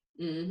true?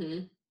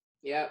 Mm-hmm.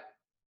 Yep.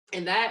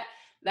 And that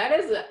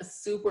is a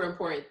super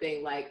important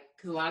thing. Like,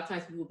 because a lot of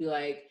times people will be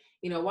like,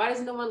 why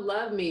doesn't no one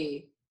love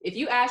me? If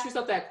you ask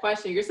yourself that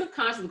question, your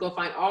subconscious will go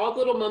find all the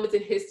little moments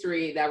in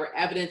history that were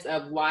evidence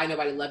of why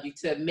nobody loved you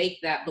to make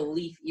that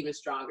belief even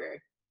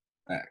stronger.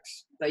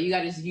 Facts. So you got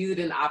to just use it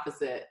in the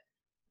opposite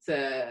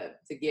to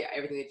get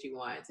everything that you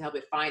want, to help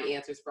it find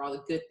answers for all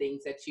the good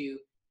things that you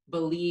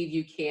believe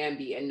you can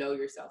be and know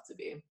yourself to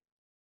be.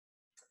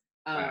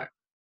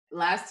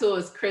 Last tool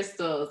is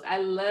crystals. I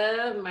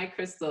love my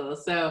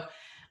crystals. So,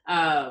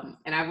 and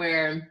I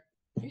wear,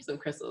 here's some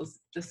crystals.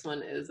 This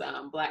one is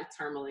black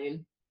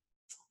tourmaline.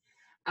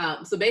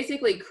 So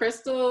basically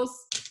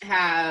crystals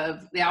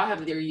they all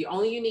have their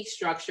only unique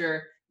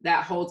structure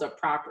that holds a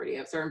property,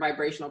 a certain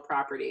vibrational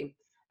property.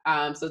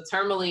 So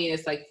tourmaline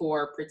is like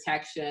for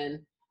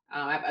protection.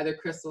 I have other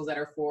crystals that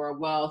are for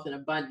wealth and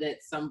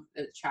abundance, some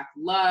that attract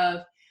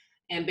love.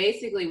 And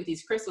basically with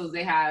these crystals,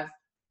 they have,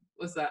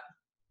 what's that?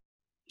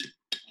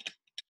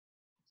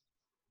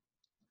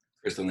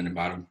 Crystal in the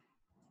bottom.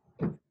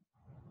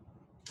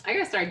 I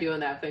gotta start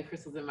doing that, putting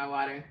crystals in my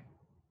water.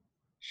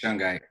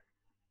 Shungite.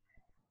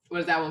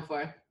 What is that one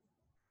for?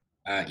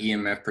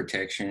 EMF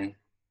protection.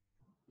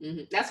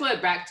 Mm-hmm. That's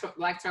what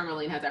black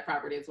tourmaline has, that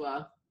property as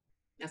well.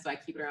 That's why I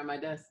keep it around my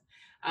desk.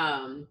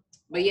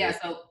 But yeah,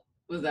 so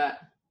what's that?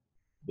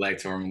 Black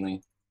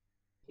tourmaline.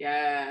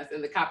 Yes,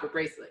 and the copper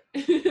bracelet.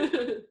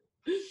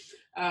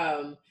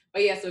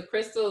 But yeah, so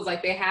crystals,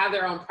 like they have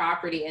their own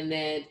property, and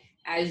then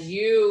as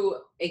you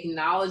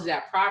acknowledge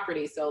that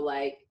property, so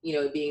like,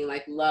 being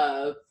like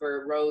love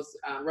for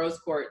rose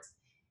quartz,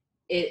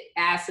 it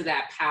adds to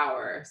that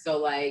power. So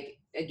like,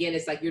 again,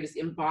 it's like you're just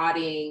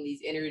embodying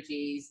these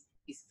energies,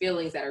 these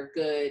feelings that are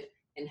good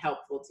and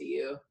helpful to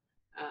you.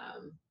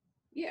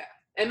 Yeah.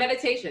 And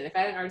meditation, if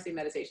I didn't already say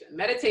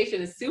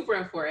meditation is super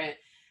important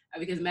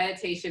because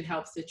meditation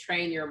helps to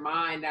train your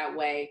mind. That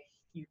way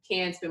you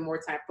can spend more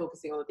time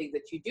focusing on the things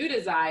that you do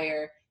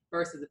desire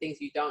versus the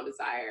things you don't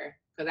desire.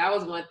 Because that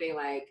was one thing,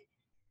 like,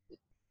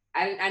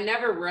 I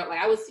never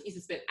used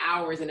to spend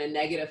hours in a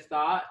negative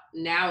thought.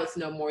 Now it's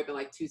no more than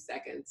like 2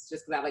 seconds,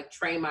 just because I like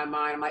train my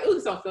mind. I'm like, oh,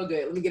 this don't feel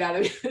good. Let me get out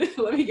of it.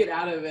 Let me get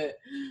out of it.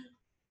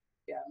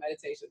 Yeah,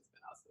 meditation's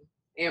been awesome.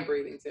 And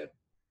breathing too.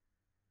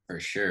 For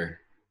sure.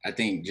 I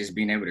think just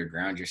being able to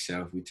ground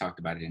yourself, we talked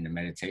about it in the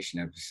meditation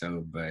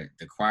episode, but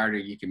the quieter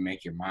you can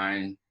make your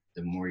mind,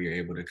 the more you're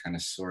able to kind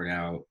of sort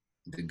out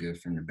the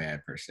good from the bad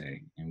per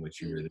se and what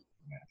you really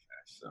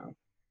manifest. So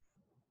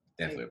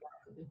definitely.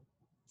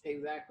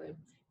 Exactly.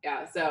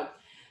 Yeah. So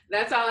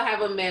that's all I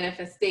have on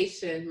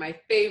manifestation, my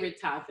favorite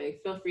topic.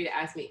 Feel free to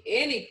ask me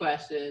any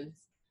questions.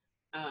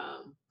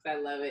 I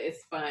love it.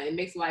 It's fun. It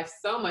makes life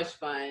so much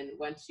fun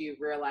once you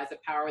realize the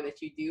power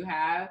that you do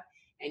have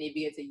and you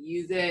begin to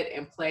use it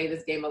and play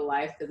this game of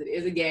life, because it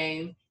is a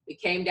game. We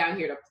came down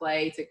here to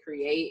play, to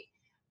create.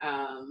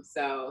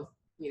 So,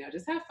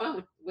 just have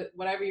fun with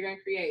whatever you're going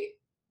to create.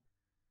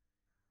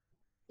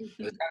 It's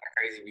kind of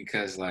crazy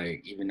because,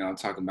 like, even though I'm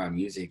talking about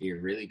music, it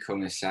really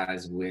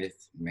coincides with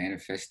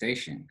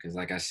manifestation. Because,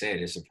 like I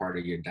said, it's a part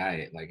of your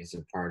diet. Like, it's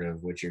a part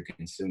of what you're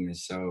consuming.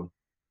 So,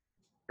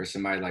 for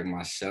somebody like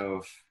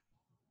myself,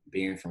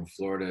 being from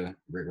Florida,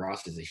 Rick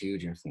Ross is a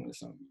huge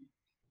influence on me.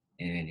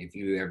 And if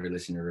you ever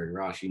listen to Rick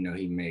Ross, you know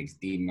he makes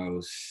the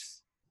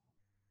most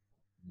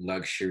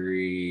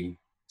luxury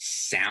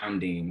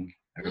sounding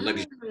or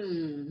luxury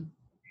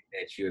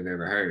that you have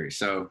ever heard.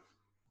 So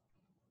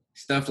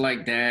stuff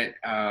like that.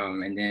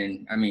 And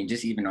then, I mean,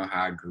 just even on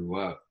how I grew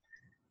up,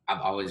 I've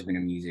always been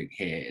a music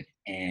head.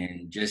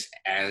 And just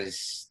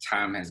as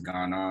time has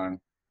gone on,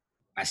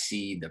 I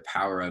see the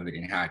power of it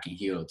and how it can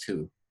heal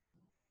too.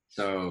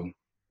 So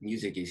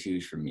music is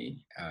huge for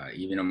me.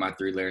 Even on my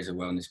 3 Layers of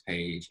Wellness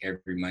page,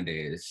 every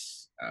Monday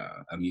is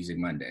a Music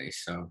Monday.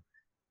 So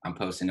I'm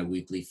posting a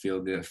weekly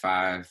Feel Good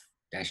 5.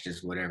 That's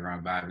just whatever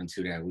I'm vibing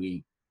to that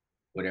week,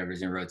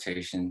 whatever's in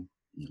rotation.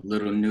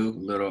 Little new,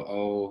 little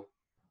old,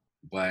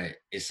 but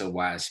it's a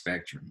wide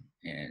spectrum.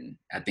 And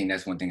I think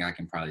that's one thing I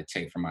can probably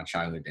take from my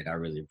childhood that I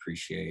really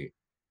appreciate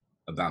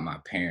about my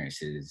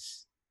parents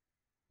is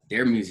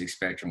their music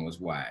spectrum was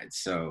wide.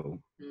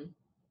 So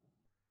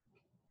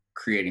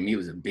creating me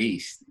was a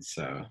beast.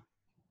 So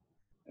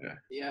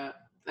yeah,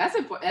 that's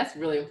important. That's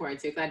really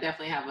important too. Because I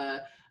definitely have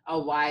a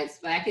wide.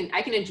 I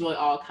can enjoy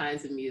all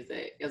kinds of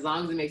music as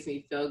long as it makes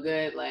me feel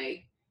good.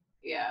 Like,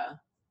 yeah,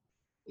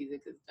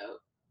 music is dope.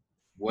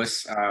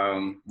 What's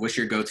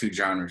your go-to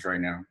genres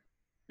right now?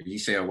 You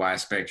say a wide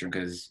spectrum,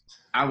 because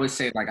I would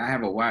say like I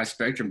have a wide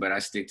spectrum, but I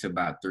stick to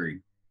about 3.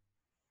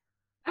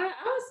 I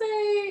would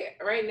say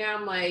right now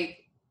I'm like,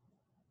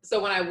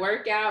 so when I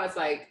work out, it's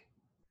like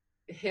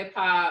hip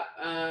hop,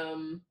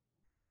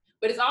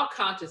 but it's all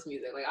conscious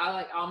music. Like I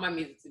like all my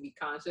music to be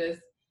conscious,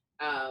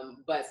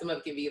 but some of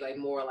it can be like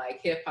more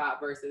like hip hop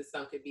versus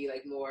some could be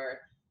like more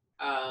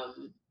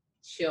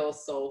chill,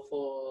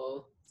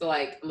 soulful. So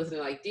like I'm listening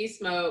to like D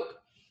Smoke,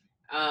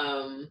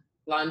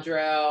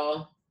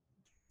 Londrell.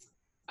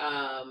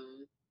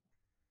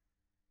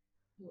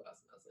 Who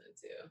else am I listening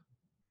to?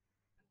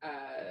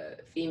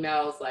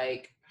 Females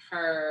like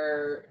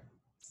her,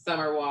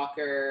 Summer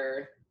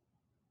Walker.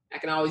 I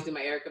can always do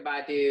my Erykah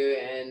Badu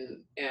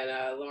and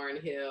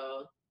Lauryn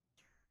Hill.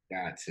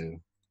 Got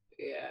to.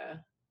 Yeah.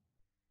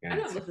 I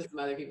know listen to some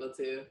other people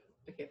too.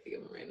 I can't think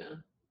of them right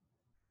now.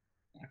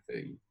 I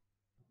feel you.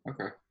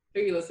 Okay.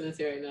 Who are you listening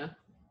to right now?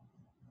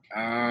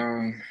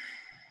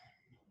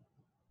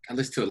 I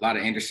listen to a lot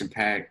of Anderson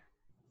 .Paak.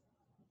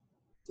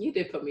 You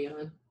did put me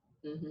on.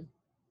 Mm-hmm.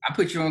 I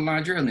put you on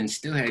Londrell and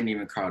still hadn't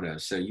even caught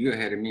up. So you're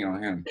ahead of me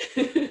on him.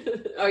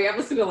 Oh yeah, I've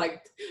listened to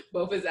like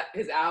both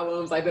his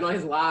albums. I've been on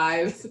his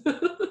lives.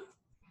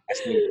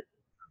 That's good.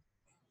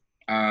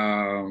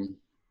 I'm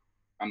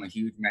a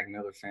huge Mac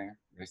Miller fan.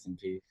 Rest in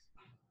peace.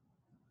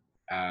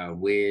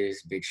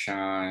 Wiz, Big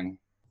Sean.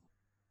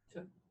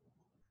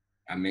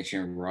 I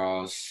mentioned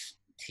Ross,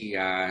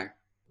 T.I.,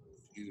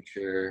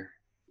 Future.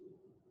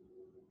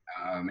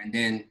 And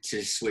then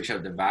to switch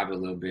up the vibe a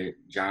little bit,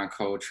 John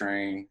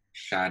Coltrane,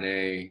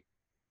 Sade,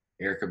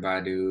 Erykah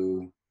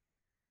Badu,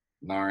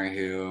 Lauryn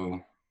Hill,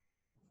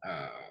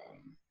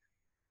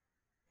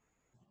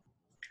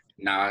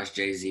 Nas,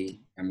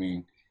 Jay-Z. I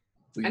mean,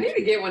 I need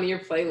to get one of your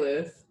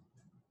playlists.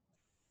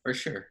 For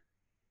sure.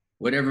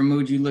 Whatever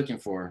mood you're looking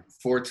for.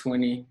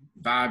 420,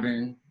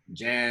 vibing,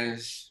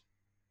 jazz,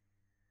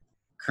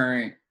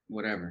 current,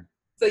 whatever.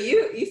 So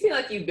you seem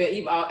like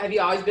have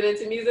you always been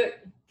into music?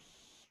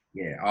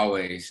 Yeah,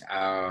 always.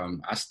 I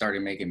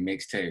started making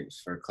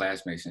mixtapes for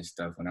classmates and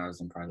stuff when I was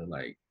in probably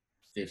like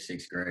 5th,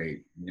 6th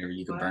grade. Whenever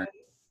you could burn.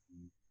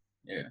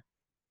 Yeah.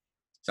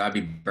 So I'd be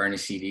burning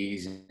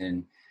CDs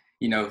and,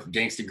 you know,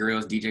 Gangsta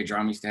Grills, DJ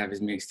Drama used to have his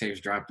mixtapes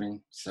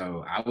dropping.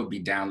 So I would be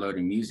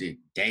downloading music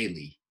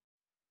daily.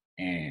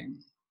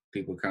 And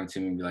people come to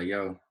me and be like,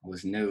 yo,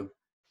 what's new?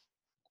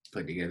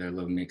 Put together a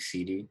little mix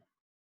CD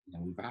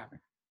and we vibing.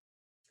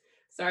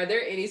 So are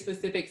there any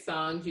specific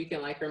songs you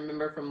can like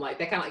remember from like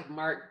that kind of like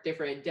mark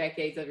different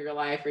decades of your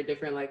life or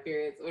different like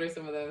periods? What are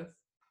some of those?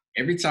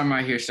 Every time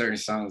I hear certain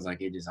songs, like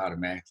it just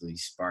automatically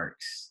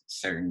sparks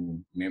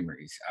certain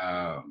memories.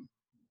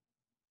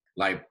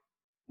 Like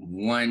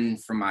one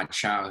from my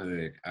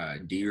childhood.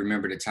 Do you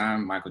remember the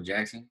time Michael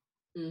Jackson?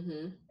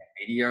 Mm-hmm.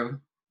 Video.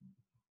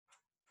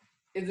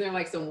 Is there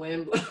like some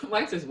wind?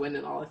 Like there's wind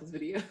in all of his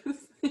videos.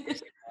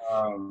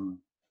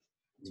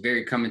 It's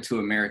very Coming to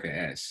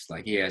America-esque.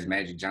 Like he has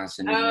Magic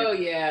Johnson. Oh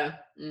yeah.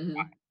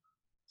 Mm-hmm.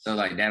 So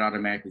like that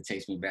automatically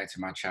takes me back to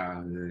my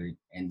childhood.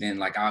 And then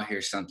like I'll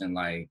hear something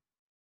like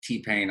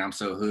T-Pain, I'm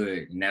So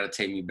Hood, and that'll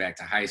take me back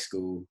to high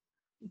school.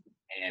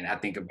 And I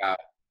think about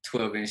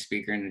 12-inch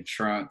speaker in the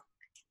trunk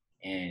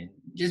and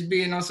just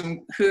being on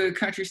some hood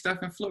country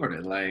stuff in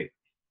Florida. Like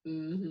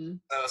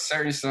so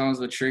certain songs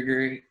will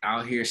trigger it.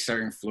 I'll hear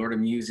certain Florida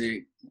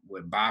music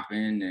with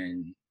bopping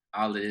and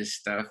all of this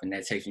stuff, and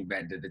that takes me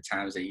back to the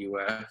times at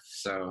UF.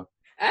 So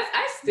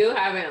I still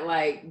haven't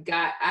I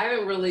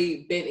haven't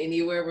really been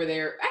anywhere where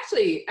they're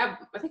actually, I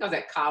think I was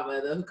at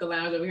Kava, the hookah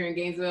lounge over here in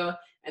Gainesville,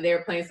 and they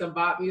were playing some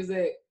bop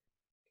music.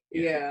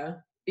 Yeah.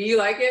 Do you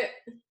like it?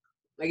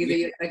 Like,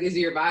 is it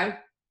your vibe?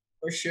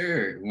 For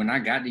sure. When I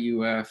got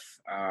to UF,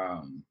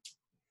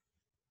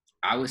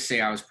 I would say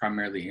I was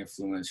primarily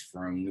influenced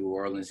from New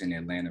Orleans and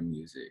Atlanta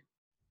music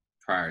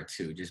prior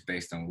to, just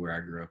based on where I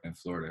grew up in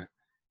Florida.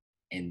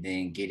 And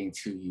then getting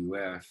to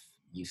UF,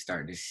 you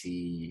start to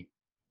see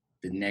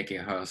the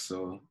naked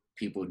hustle,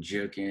 people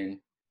juking,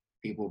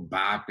 people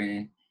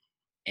bopping,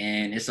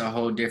 and it's a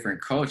whole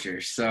different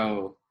culture.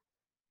 So,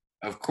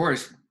 of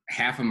course,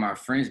 half of my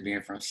friends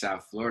being from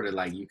South Florida,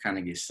 like you kind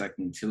of get sucked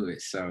into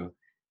it. So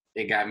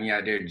they got me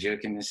out there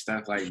juking and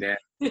stuff like that.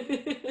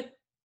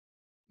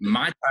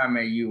 My time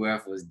at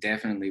UF was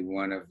definitely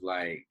one of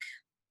like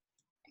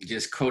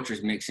just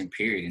cultures mixing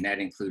period, and that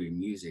included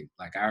music.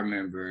 Like I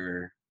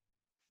remember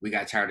we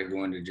got tired of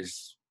going to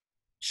just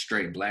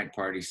straight black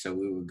parties, so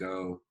we would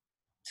go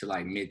to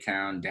like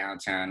Midtown,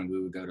 downtown, and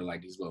we would go to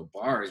like these little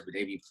bars, but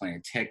they be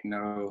playing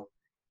techno.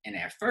 And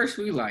at first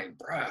we like,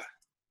 bruh,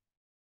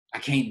 I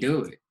can't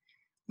do it.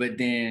 But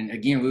then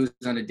again, we was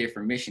on a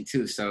different mission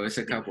too. So it's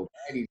a couple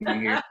baddies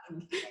in here.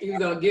 You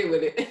gonna get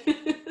with it.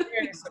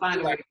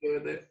 Find a way to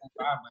get with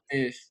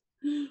it.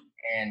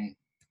 And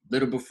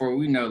little before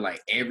we know,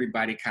 like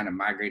everybody kind of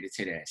migrated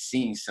to that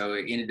scene. So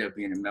it ended up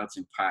being a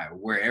melting pot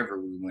wherever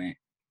we went.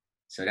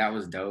 So that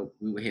was dope.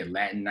 We would hit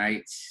Latin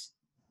nights,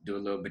 do a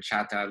little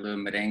bachata, a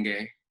little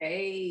merengue.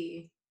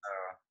 Hey.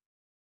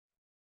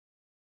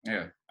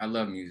 Yeah, I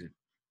love music.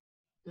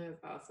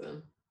 That's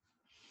awesome.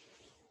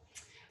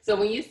 So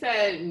when you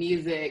said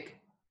music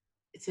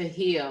to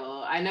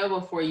heal, I know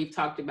before you've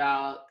talked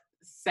about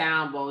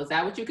sound bowl. Is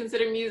that what you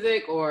consider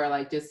music, or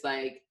like just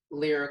like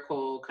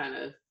lyrical kind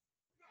of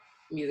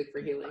music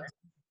for healing?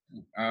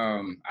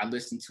 I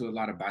listen to a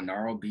lot of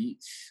binaural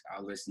beats.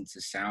 I listen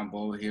to sound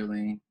bowl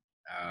healing.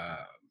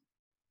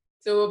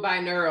 So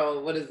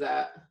binaural, what is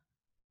that?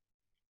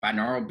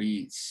 Binaural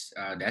beats,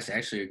 that's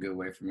actually a good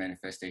way for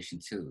manifestation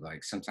too.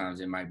 Like sometimes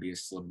it might be a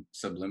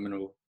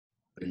subliminal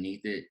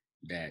beneath it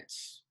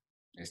that's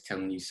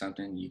telling you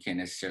something. You can't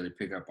necessarily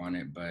pick up on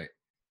it, but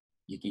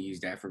you can use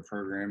that for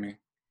programming.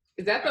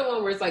 Is that the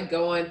one where it's like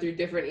going through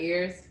different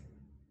ears?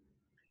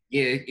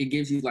 Yeah, it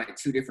gives you like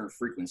 2 different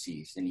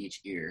frequencies in each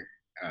ear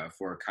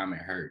for a common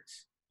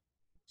hertz.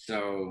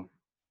 So,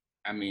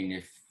 I mean,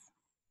 if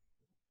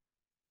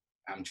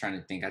I'm trying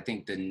to think, I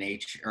think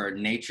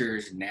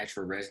nature's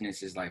natural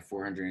resonance is like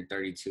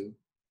 432.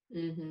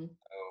 Mm-hmm.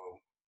 So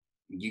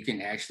you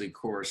can actually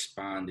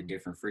correspond the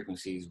different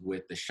frequencies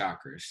with the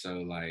chakras. So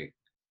like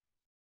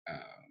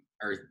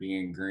Earth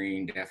being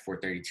green, that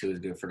 432 is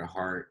good for the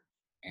heart,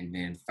 and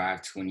then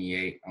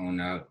 528 on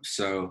up.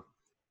 So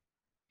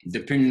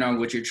depending on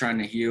what you're trying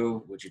to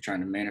heal, what you're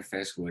trying to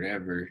manifest,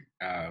 whatever,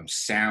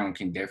 sound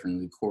can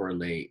definitely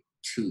correlate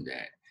to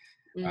that.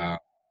 Mm-hmm.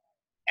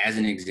 As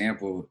an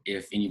example,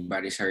 if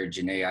anybody's heard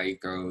Jhené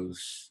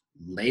Aiko's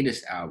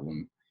latest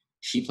album,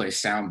 she plays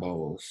sound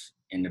bowls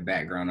in the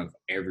background of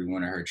every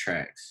one of her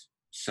tracks.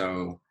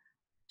 So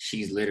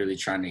she's literally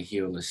trying to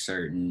heal a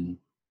certain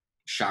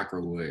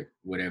chakra with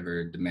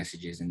whatever the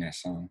message is in that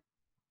song.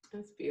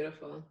 That's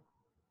beautiful.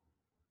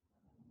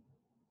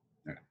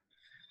 Yeah.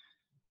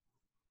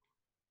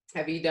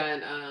 Have you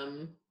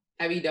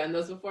done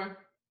those before?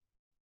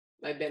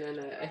 Like been in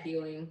a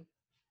healing?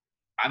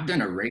 I've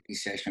done a Reiki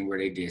session where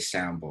they did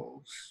sound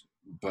bowls,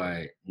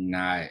 but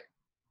not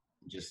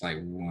just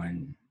like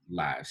one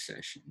live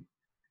session.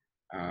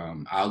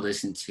 I'll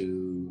listen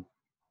to,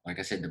 like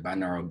I said, the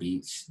binaural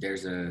beats.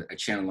 There's a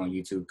channel on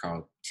YouTube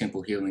called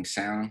Temple Healing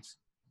Sounds.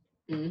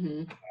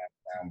 Mm-hmm.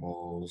 Sound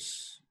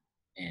bowls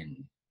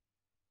and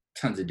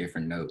tons of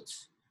different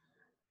notes.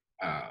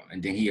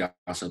 And then he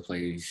also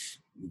plays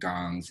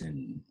gongs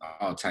and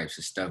all types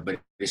of stuff, but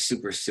it's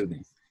super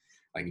soothing.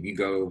 Like if you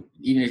go,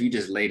 even if you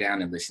just lay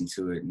down and listen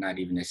to it, not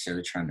even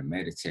necessarily trying to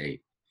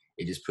meditate,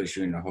 it just puts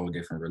you in a whole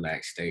different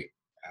relaxed state.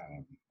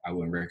 I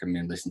wouldn't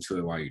recommend listening to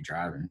it while you're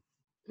driving.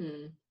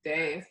 Dang,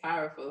 it's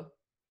powerful.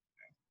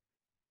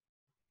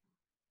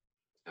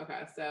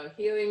 Okay, so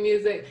healing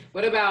music.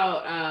 What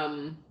about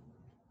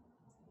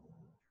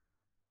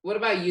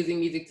using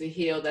music to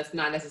heal that's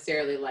not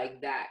necessarily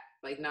like that?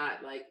 Like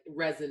not like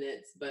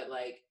resonance, but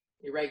like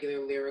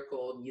irregular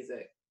lyrical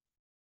music?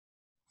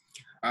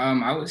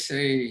 I would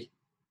say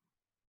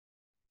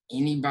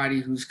anybody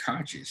who's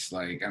conscious,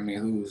 like, I mean,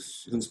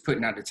 who's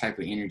putting out the type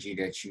of energy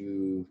that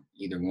you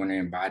either want to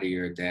embody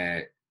or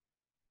that,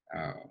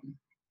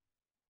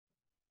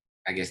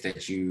 I guess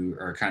that you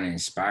are kind of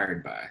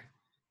inspired by.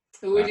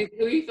 Who do you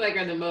feel like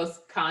are the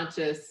most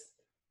conscious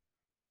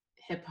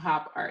hip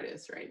hop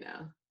artists right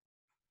now?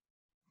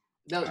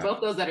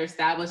 Both those that are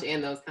established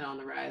and those kind of on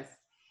the rise.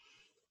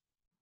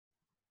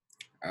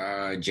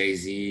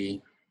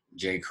 Jay-Z,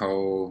 J.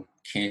 Cole,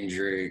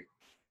 Kendrick.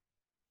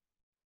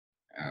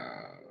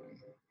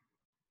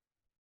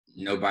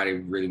 Nobody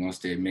really wants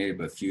to admit it,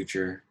 but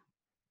Future,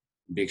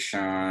 Big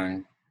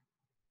Sean.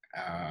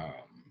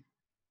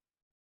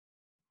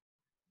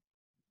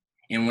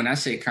 And when I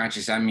say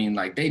conscious, I mean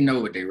like they know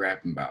what they're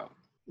rapping about.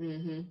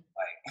 Mm-hmm.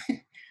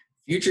 Like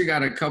Future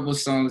got a couple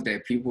songs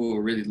that people will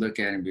really look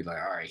at and be like,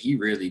 all right, he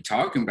really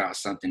talking about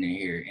something in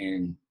here.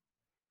 And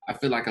I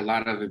feel like a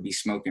lot of it be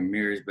smoke and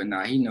mirrors, but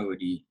nah, he know what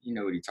he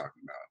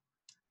talking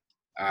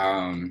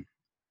about.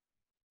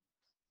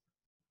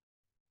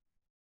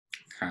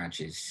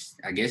 Conscious,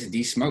 I guess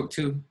D Smoke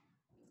too.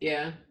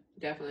 Yeah,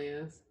 definitely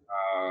is.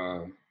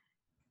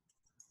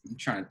 I'm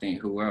trying to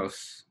think who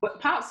else. But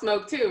Pop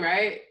Smoke too,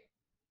 right?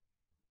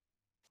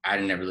 I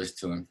never listened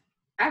to him.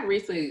 I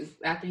recently,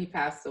 after he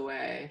passed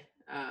away,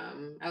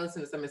 I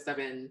listened to some of his stuff,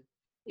 and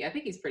yeah, I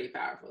think he's pretty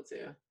powerful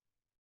too.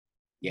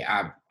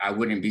 Yeah, I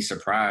wouldn't be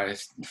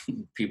surprised.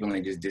 People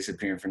ain't just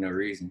disappearing for no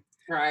reason.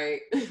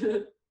 Right.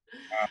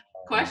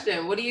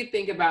 Question: what do you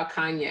think about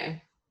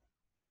Kanye?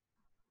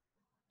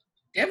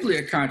 Definitely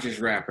a conscious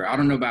rapper. I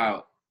don't know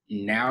about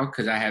now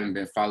because I haven't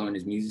been following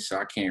his music, so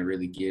I can't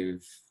really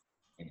give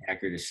an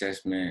accurate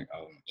assessment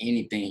of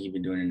anything he's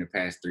been doing in the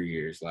past 3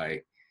 years.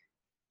 Like,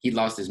 he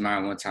lost his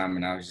mind one time,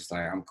 and I was just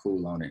like, I'm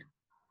cool on it.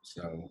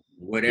 So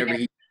whatever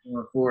he's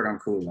doing forward, I'm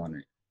cool on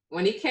it.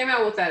 When he came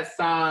out with that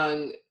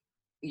song,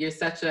 "You're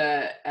Such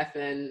a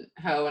Effing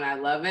Hoe and I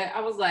Love It,"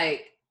 I was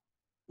like,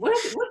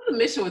 what's the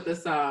mission with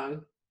this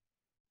song?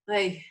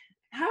 Like,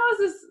 how is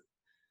this?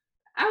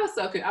 I was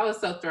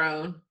so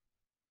thrown.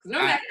 Because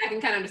normally I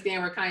can kind of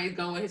understand where Kanye's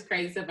going with his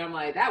crazy stuff, but I'm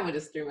like, that one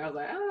just threw me. I was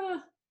like, I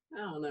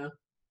don't know.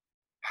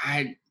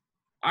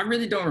 I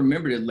really don't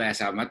remember the last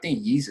album. I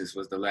think Yeezus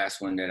was the last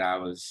one that I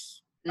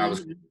was.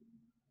 Is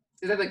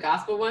that the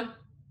gospel one?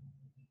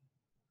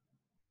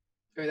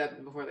 Or is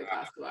that before the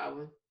gospel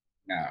album?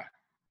 No,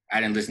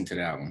 I didn't listen to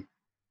that one.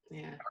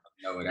 Yeah.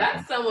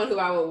 That's someone who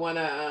I would want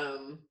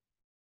to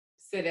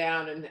sit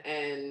down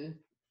and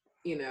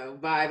you know,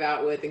 vibe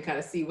out with and kind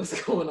of see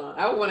what's going on.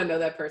 I would want to know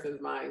that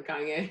person's mind,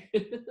 Kanye.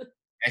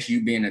 That's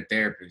you being a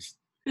therapist.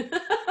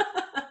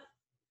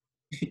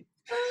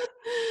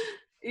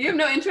 You have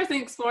no interest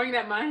in exploring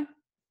that mind?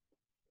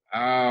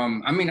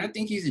 I mean, I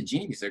think he's a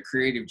genius, a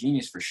creative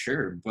genius for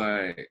sure,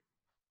 but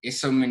it's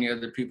so many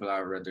other people I'd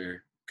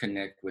rather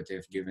connect with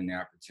if given the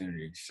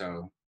opportunity.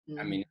 So,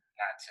 I mean,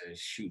 not to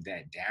shoot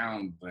that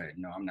down, but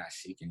no, I'm not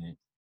seeking it.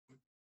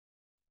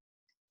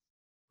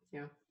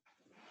 Yeah.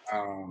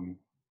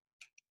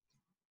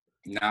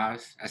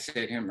 Nas, I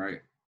said him,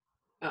 right?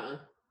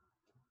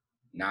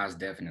 Nas,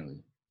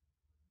 definitely.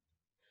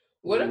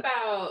 What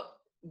about,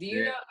 do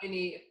you know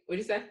any,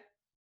 what'd you say?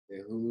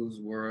 Whose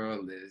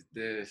world is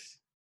this?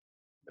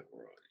 The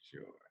world is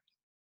yours.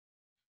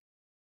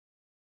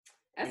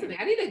 That's the thing.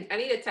 I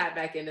need to tap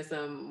back into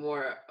some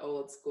more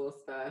old school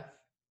stuff.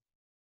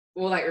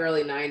 Well, like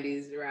early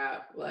 90s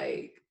rap,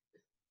 like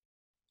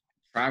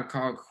Tribe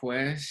Called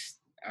Quest.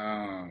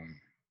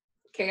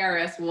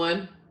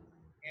 KRS-One.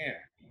 Yeah.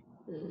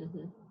 Mm-hmm.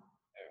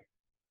 Yeah.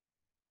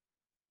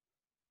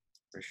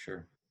 For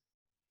sure.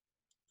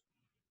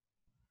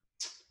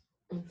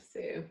 Let's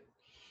see.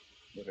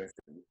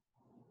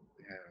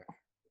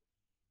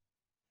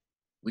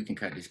 We can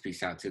cut this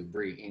piece out too.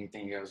 Bree,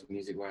 anything else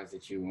music-wise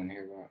that you want to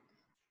hear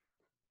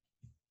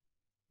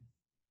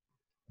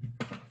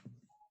about?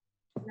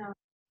 No.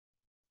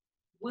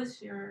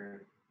 What's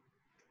your,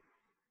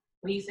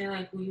 when you say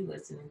like who you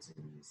listening to,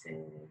 you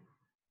said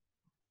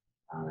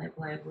like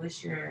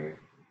what's your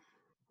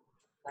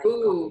like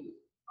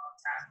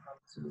all-time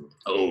go-to?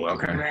 Oh,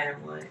 okay. No matter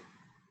what.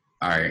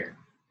 All right.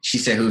 She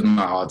said, who's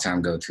my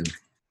all-time go-to?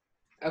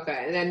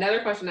 Okay, and then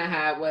another question I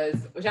had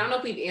was, which I don't know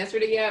if we've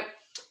answered it yet,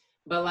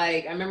 but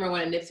like I remember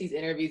one of Nipsey's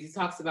interviews, he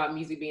talks about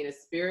music being a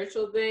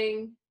spiritual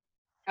thing.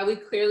 Have we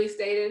clearly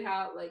stated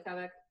how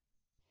that?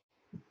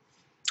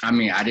 I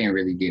mean, I didn't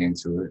really get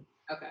into it.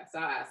 Okay, so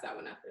I'll ask that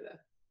one after that.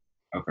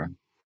 Okay.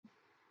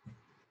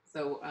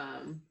 So,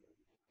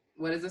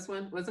 what is this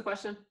one? What's the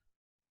question?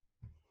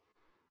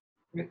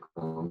 Your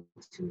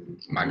go-to.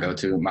 My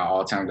go-to, my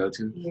all-time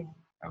go-to? Yeah.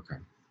 Okay.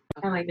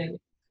 I like that.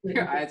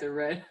 Your eyes are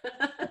red.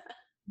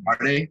 Are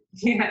they?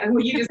 Yeah,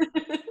 well, you just.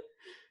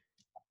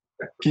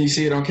 Can you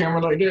see it on camera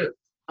like that?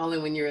 Only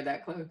when you're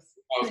that close.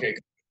 Okay.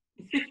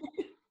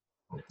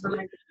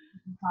 Like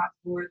the top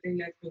 4 thing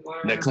that's the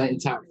one. The Clinton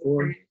top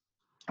 4?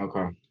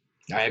 Okay.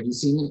 Have you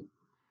seen it?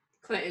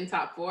 Clinton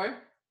top 4?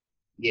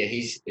 Yeah,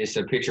 it's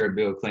a picture of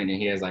Bill Clinton.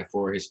 He has like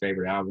 4 of his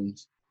favorite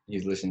albums.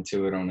 He's listening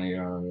to it on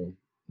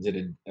is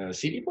it a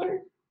CD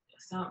player?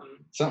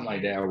 Something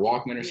like that, or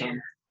Walkman or something.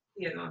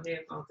 He has on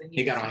headphones.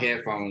 He got on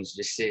headphones,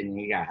 just sitting.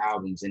 He got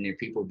albums, and then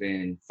people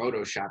been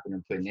photoshopping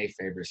and putting their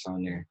favorites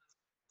on there.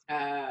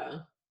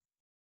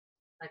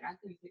 Like I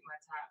couldn't pick my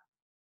top,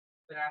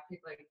 but I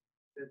picked like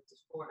the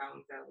 4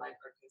 albums that like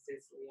are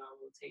consistently on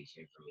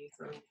rotation for me.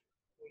 So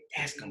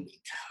that's gonna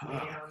be tough.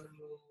 Man on the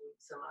Moon,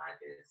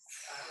 Solange's,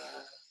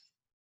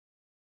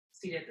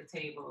 Seat at the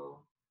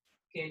Table,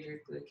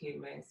 Kendrick, Good Kid,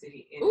 Mad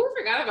City. Ooh,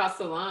 forgot about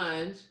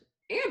Solange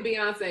and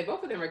Beyonce.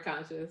 Both of them are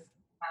conscious.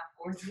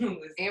 My 4th one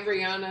was and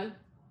Rihanna.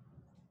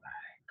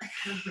 I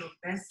don't know.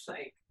 That's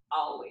like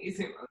always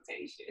in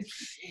rotation.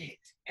 Shit.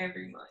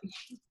 Every month.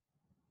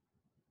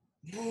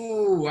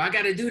 Ooh, I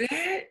gotta do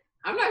that?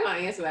 I'm not gonna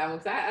answer that one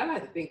because I don't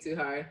have to think too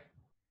hard.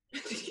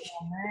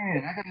 Oh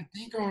man, I gotta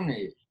think on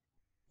it.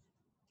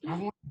 I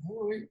want to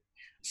do it.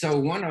 So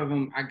one of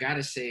them, I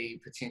gotta say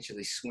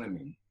potentially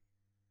Swimming.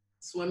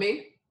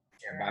 Swimming?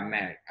 Yeah, by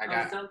Mac. I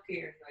got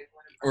Self-Care. Like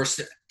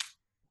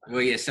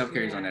well, yeah,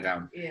 Self-Care is on that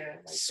album. Yeah.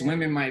 Like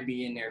Swimming that might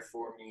be in there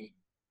for me.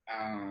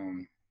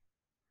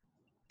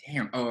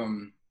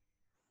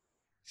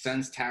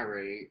 Sun's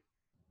Tirade,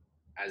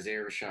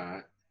 Isaiah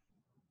Rashad.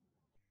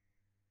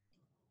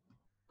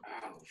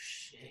 Oh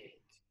shit.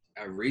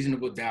 A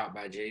Reasonable Doubt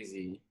by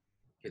Jay-Z,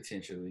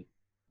 potentially.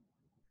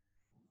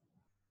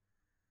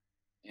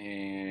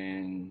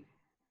 And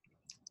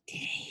damn.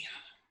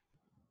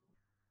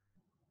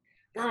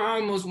 Bro, I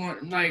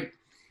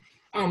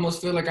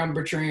almost feel like I'm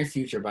betraying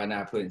Future by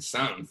not putting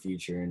something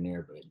Future in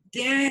there, but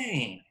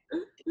dang.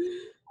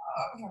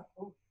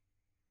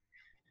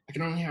 I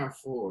can only have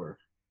 4.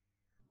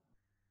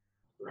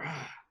 Bruh.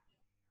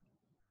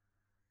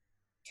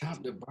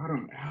 Top to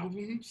bottom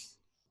albums?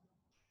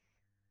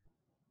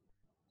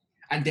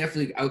 I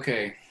definitely,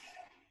 okay.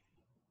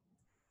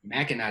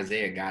 Mac and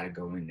Isaiah gotta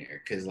go in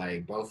there because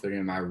like both of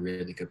them I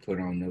really could put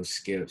on those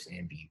skips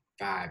and be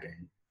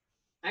vibing.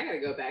 I gotta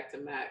go back to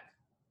Mac.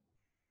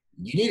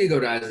 You need to go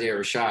to Isaiah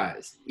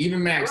Rashad's.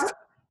 Even Mac's.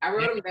 I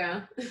wrote him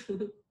down.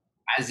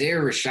 Isaiah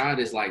Rashad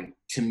is like,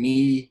 to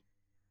me,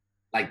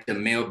 like the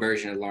male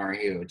version of Lauryn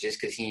Hill, just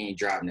because he ain't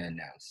dropped nothing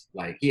else.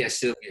 Like he has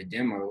Sylvia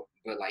Demo,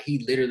 but like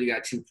he literally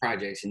got 2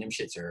 projects and them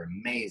shits are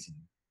amazing.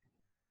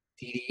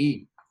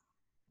 TDE.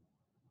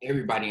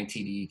 Everybody in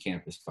TDE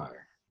camp is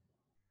fire.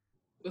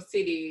 What's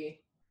TDE?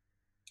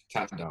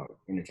 Top Dog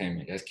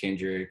Entertainment. That's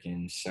Kendrick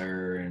and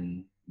Sir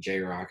and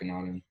J-Rock and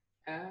all them.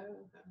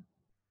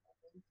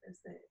 That's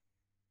it.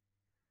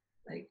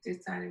 Like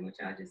just tying what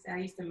y'all just said, I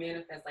used to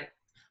manifest like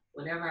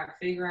whenever I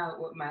figure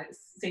out what my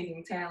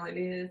singing talent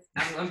is,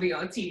 I'm gonna be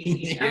on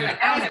TDE.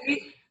 Yeah.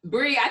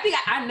 Bree, I think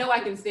I know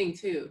I can sing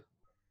too.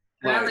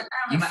 But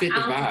you fit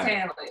the vibe.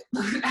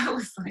 Talent. I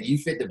was like, you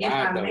fit the vibe if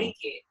I though. make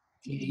it,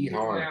 TDE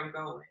hard. where I'm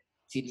going.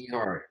 TDE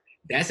hard.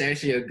 That's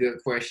actually a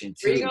good question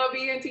too. Are you gonna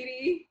be in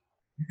TDE?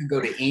 You can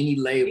go to any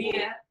label.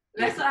 Yeah,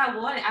 that's what I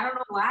wanted. I don't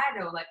know why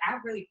though. Like I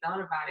really thought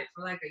about it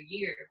for like a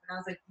year, but I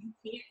was like, you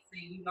can't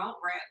sing, you don't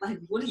rap. Like,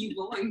 what are you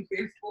going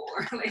there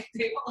for? Like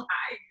they will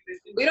hire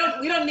you. We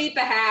don't need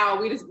the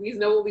how. We just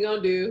know what we're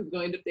gonna do. We're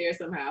gonna end up there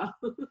somehow.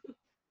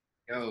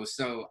 Yo,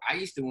 so I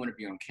used to want to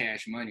be on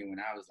Cash Money when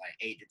I was like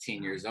 8 to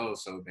 10 years old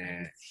so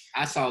bad.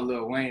 I saw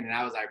Lil Wayne and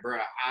I was like, bro,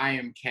 I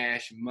am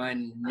Cash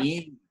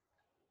Money.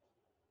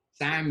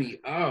 Sign me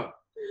up.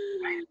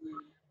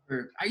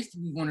 I used to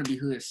want to be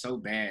hood so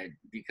bad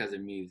because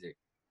of music.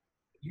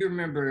 You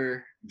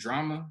remember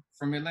Drama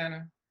from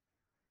Atlanta?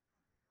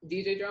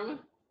 DJ Drama?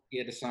 He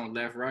had the song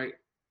Left Right.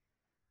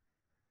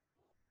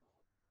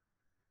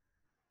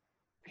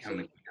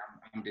 I'm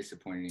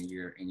disappointed in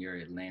your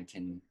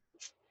Atlantan.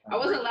 I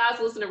wasn't allowed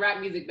to listen to rap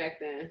music back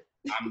then.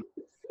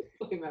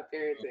 Like my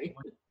parenting.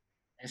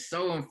 It's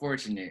so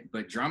unfortunate,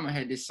 but Drama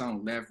had this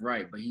song Left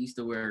Right, but he used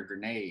to wear a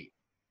grenade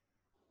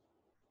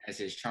as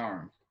his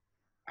charm.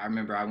 I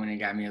remember I went and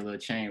got me a little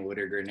chain with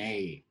a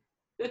grenade.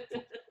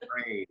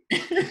 Grade.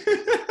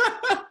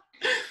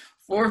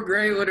 4th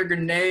grade with a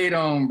grenade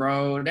on,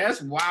 bro.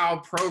 That's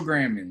wild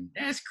programming.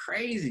 That's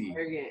crazy.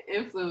 Arrogant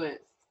influence.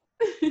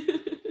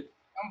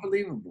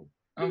 Unbelievable.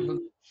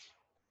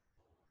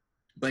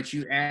 But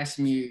you asked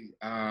me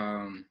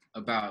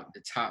about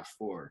the top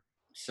 4.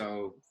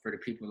 So for the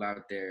people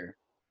out there,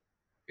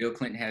 Bill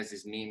Clinton has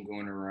this meme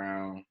going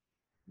around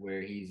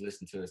where he's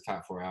listened to his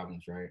top 4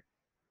 albums, right?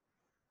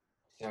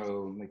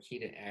 So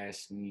Makita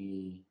asked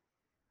me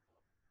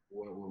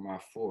what were my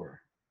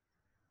 4.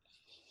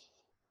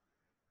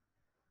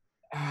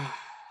 I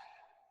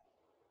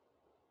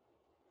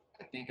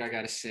think I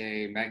gotta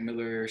say Mac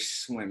Miller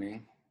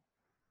Swimming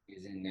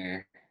is in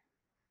there.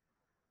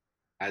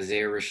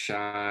 Isaiah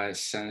Rashad,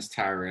 Sons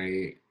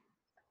Tirade.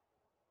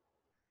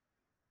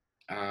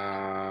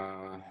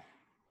 I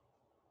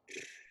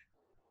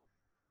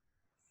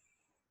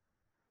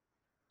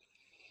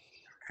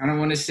kind of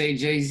want to say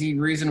Jay-Z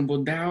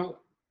Reasonable Doubt.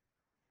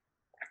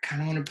 I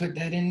kind of want to put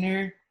that in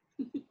there.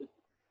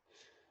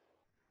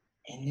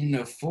 And then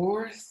the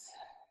 4th.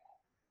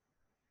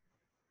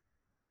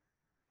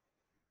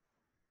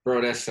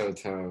 Bro, that's so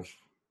tough.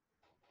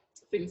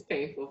 Seems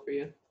painful for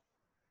you.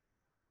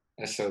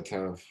 That's so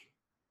tough.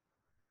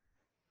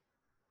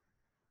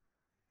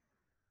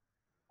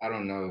 I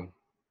don't know.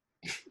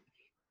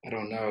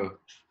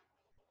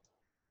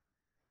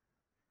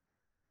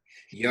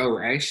 Yo,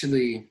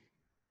 actually,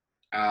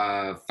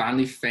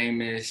 Finally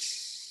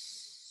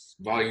Famous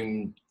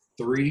Volume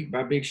 3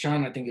 by Big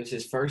Sean. I think it was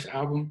his first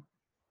album.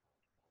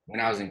 When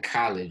I was in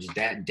college,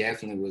 that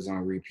definitely was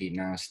on repeat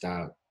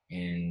nonstop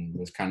and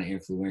was kind of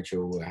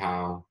influential with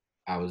how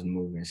I was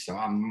moving. So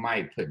I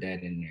might put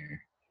that in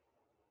there.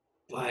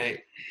 But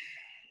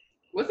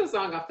what's the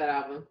song off that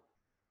album?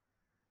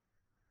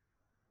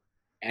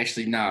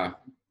 Actually, no.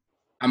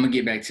 I'm gonna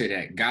get back to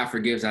that. God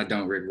Forgives I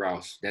Don't, Rick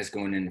Ross. That's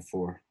going in the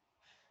 4.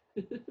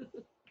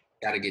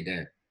 Gotta get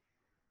that.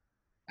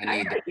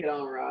 I gotta get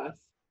on Ross.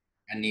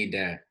 I need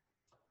that.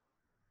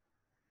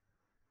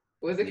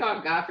 What's it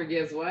called? God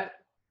Forgives what?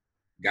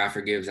 God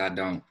Forgives I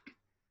Don't.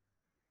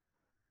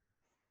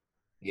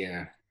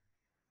 Yeah.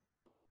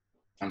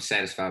 I'm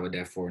satisfied with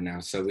that 4 now.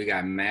 So we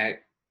got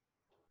Mac,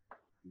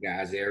 we got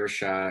Isaiah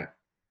Rashad,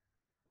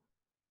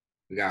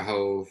 we got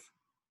Hove,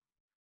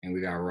 and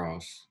we got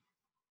Ross.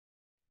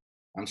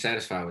 I'm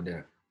satisfied with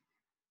that.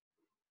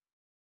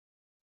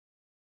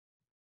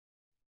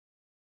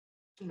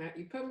 Matt,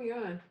 you put me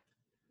on.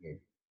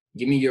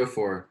 Give me your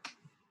 4.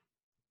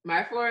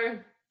 My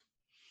 4.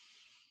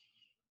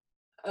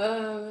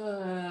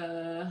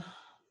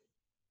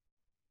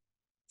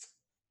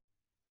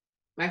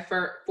 My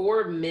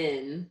 4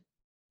 men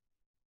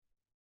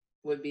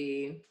would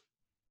be,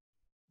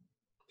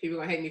 people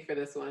gonna hate me for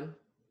this one.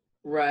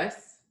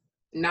 Russ.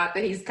 Not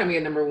that he's coming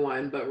at number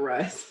 1, but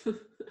Russ.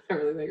 I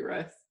really like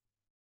Russ.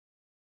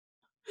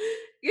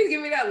 You guys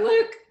give me that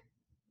look.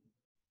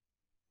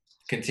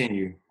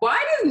 Continue. Why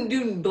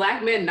do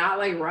black men not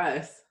like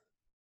Russ?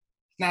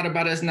 It's not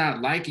about us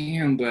not liking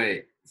him,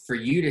 but for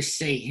you to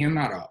say him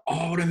out of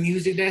all the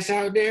music that's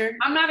out there.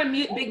 I'm not a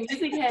big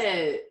music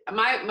head.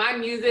 My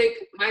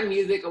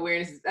music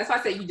awareness that's why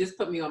I say you just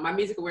put me on. My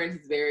music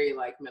awareness is very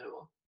like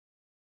minimal.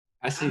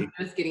 I see. I'm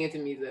just getting into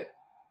music.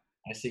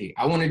 I see.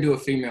 I want to do a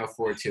female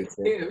 4 too.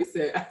 So Yeah, we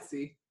said I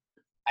see.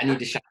 I need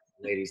to shout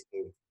out the ladies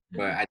too,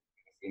 but I do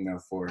a female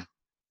 4.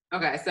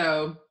 Okay,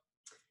 so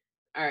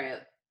all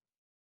right.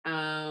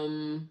 I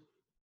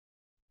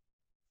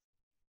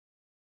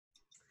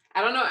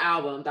don't know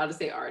albums. I'll just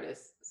say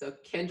artists. So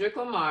Kendrick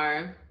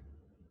Lamar.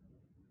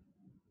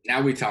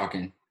 Now we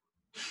talking.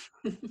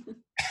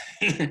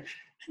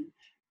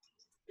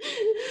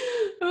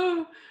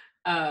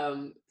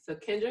 So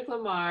Kendrick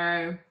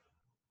Lamar.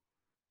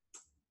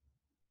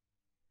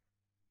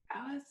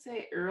 I would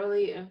say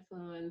early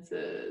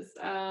influences.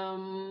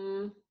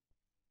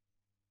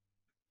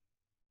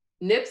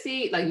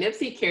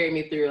 Nipsey carried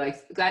me through. Like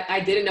I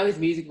didn't know his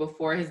music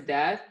before his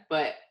death,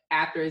 but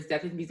after his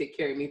death, his music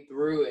carried me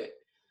through it.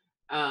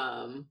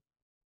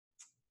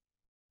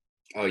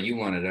 Oh, you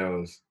one of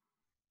those.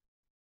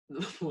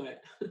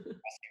 What? I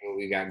see what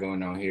we got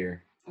going on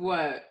here.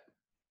 What?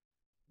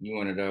 You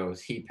one of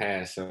those. He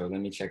passed, so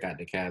let me check out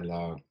the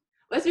catalog.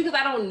 Well, it's because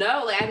I don't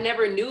know. Like I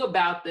never knew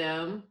about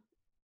them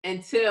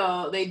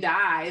until they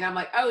died, and I'm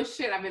like, oh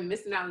shit, I've been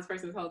missing out on this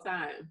person this whole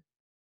time.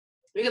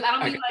 Because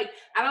I'll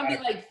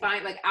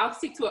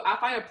stick to it. I'll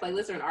find a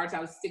playlist or an artist,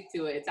 I'll stick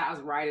to it until I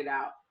just write it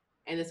out.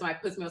 And then somebody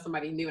puts me on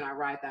somebody new and I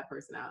write that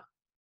person out.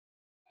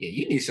 Yeah,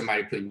 you need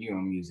somebody putting you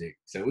on music.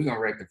 So we're going to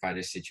rectify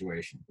this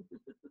situation.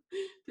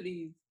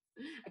 Please.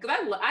 Because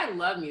I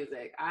love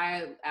music.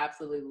 I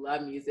absolutely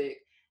love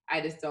music.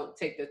 I just don't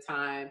take the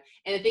time.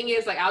 And the thing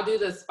is, like, I'll do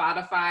the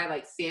Spotify,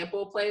 like,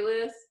 sample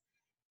playlist.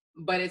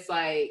 But it's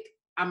like,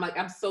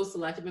 I'm so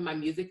selective in my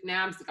music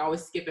now. I'm just like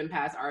always skipping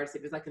past artists.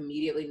 If it's like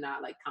immediately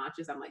not like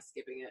conscious, I'm like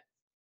skipping it.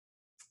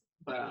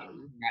 But got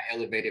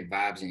elevated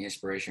vibes and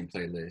inspiration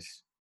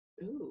playlists.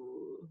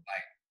 Ooh.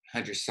 Like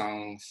 100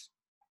 songs.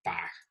 Fire.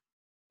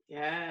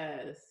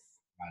 Yes.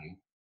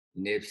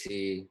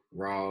 Nipsey,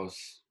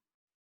 Ross,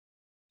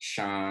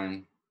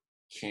 Sean,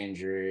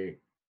 Kendrick.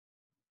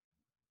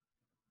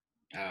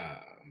 You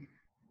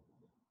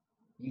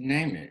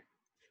name it.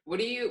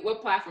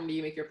 What platform do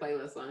you make your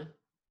playlist on?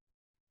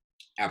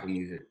 Apple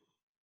Music.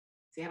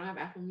 See, I don't have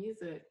Apple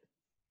Music.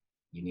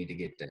 You need to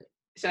get that.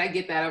 Should I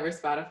get that over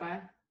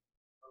Spotify?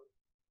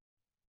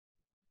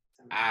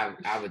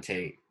 I would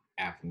take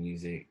Apple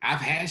Music. I've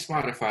had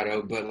Spotify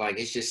though, but like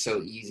it's just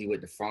so easy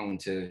with the phone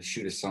to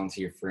shoot a song to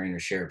your friend or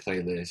share a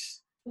playlist.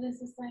 But it's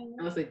the same.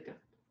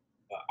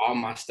 All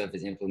my stuff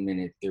is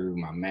implemented through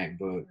my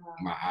MacBook,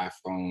 my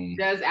iPhone.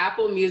 Does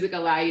Apple Music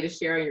allow you to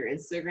share on your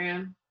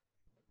Instagram?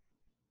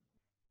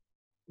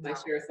 Like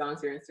share a song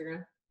to your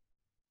Instagram?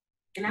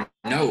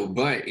 No,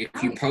 but if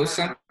you post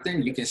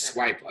something, you can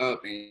swipe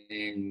up,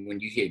 and when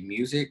you hit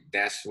music,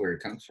 that's where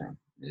it comes from.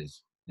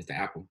 It's the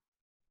Apple.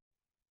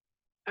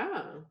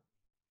 Oh.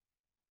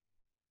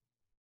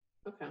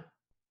 Okay.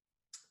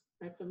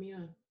 Might put me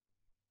on.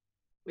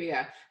 But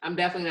yeah, I'm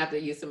definitely gonna have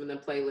to use some of the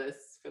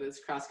playlists for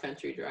this cross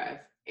country drive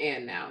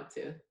and now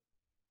too.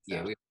 So.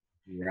 Yeah,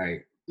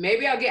 right.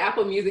 Maybe I'll get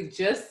Apple Music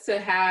just to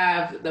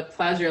have the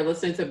pleasure of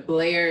listening to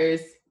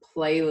Blair's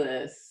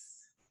playlist.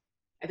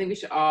 I think we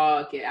should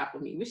all get Apple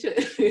Music.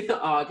 We should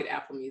all get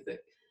Apple Music.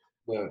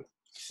 Well,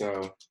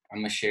 so I'm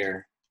gonna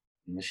share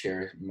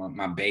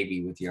my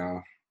baby with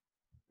y'all.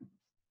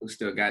 Who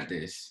still got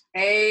this?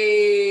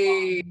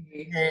 Hey,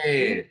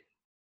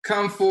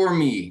 come for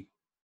me.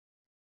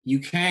 You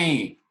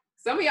can't.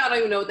 Some of y'all don't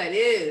even know what that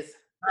is.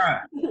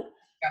 Right.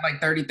 Got like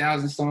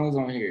 30,000 songs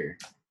on here.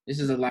 This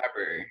is a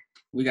library.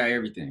 We got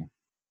everything.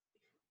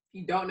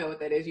 If you don't know what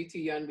that is, you're too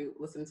young to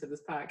listen to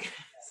this podcast.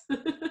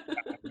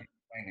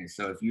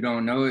 So if you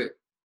don't know it,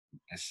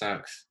 that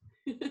sucks.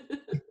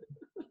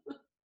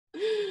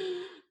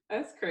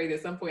 That's crazy.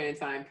 At some point in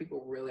time,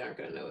 people really aren't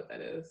gonna know what that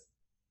is.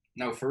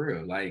 No, for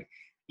real. Like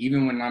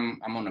even when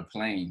I'm on a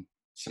plane,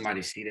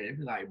 somebody see that, they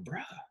be like,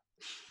 "Bruh,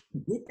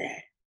 you did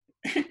that."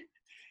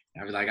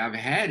 I be like, "I've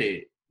had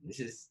it. This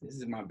is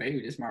my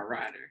baby. This is my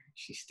rider.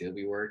 She still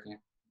be working."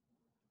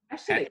 I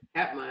should have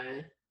kept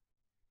mine.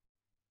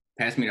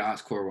 Pass Me the Aux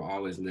Cord will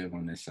always live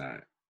on this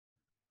side.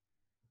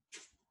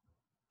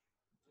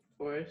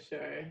 For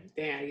sure.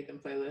 Damn, I get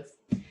them playlists.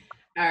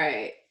 All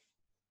right.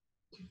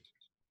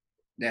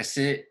 That's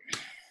it.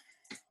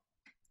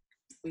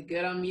 We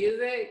good on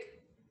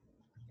music?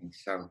 I think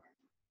so.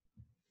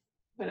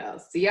 What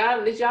else? Did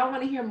y'all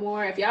want to hear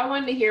more? If y'all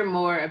wanted to hear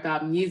more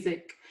about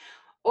music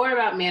or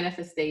about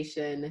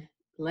manifestation,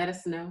 let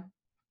us know.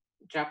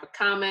 Drop a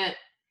comment.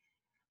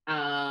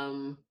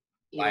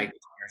 Like,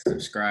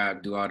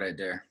 subscribe, do all that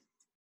there.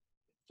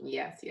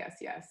 Yes.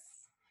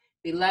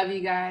 We love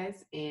you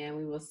guys, and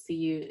we will see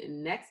you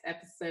in next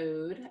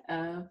episode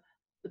of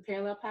the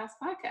Parallel Paths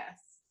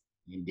Podcast.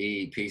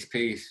 Indeed. Peace.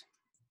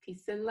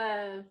 Peace and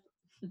love.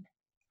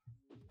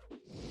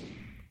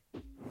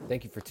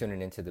 Thank you for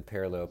tuning into the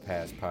Parallel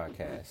Paths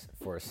Podcast.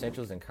 For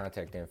essentials and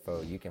contact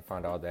info, you can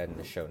find all that in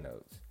the show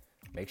notes.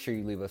 Make sure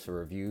you leave us a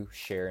review,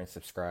 share, and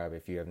subscribe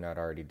if you have not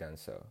already done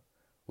so.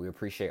 We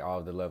appreciate all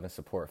of the love and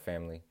support,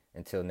 family.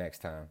 Until next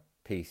time,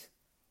 peace.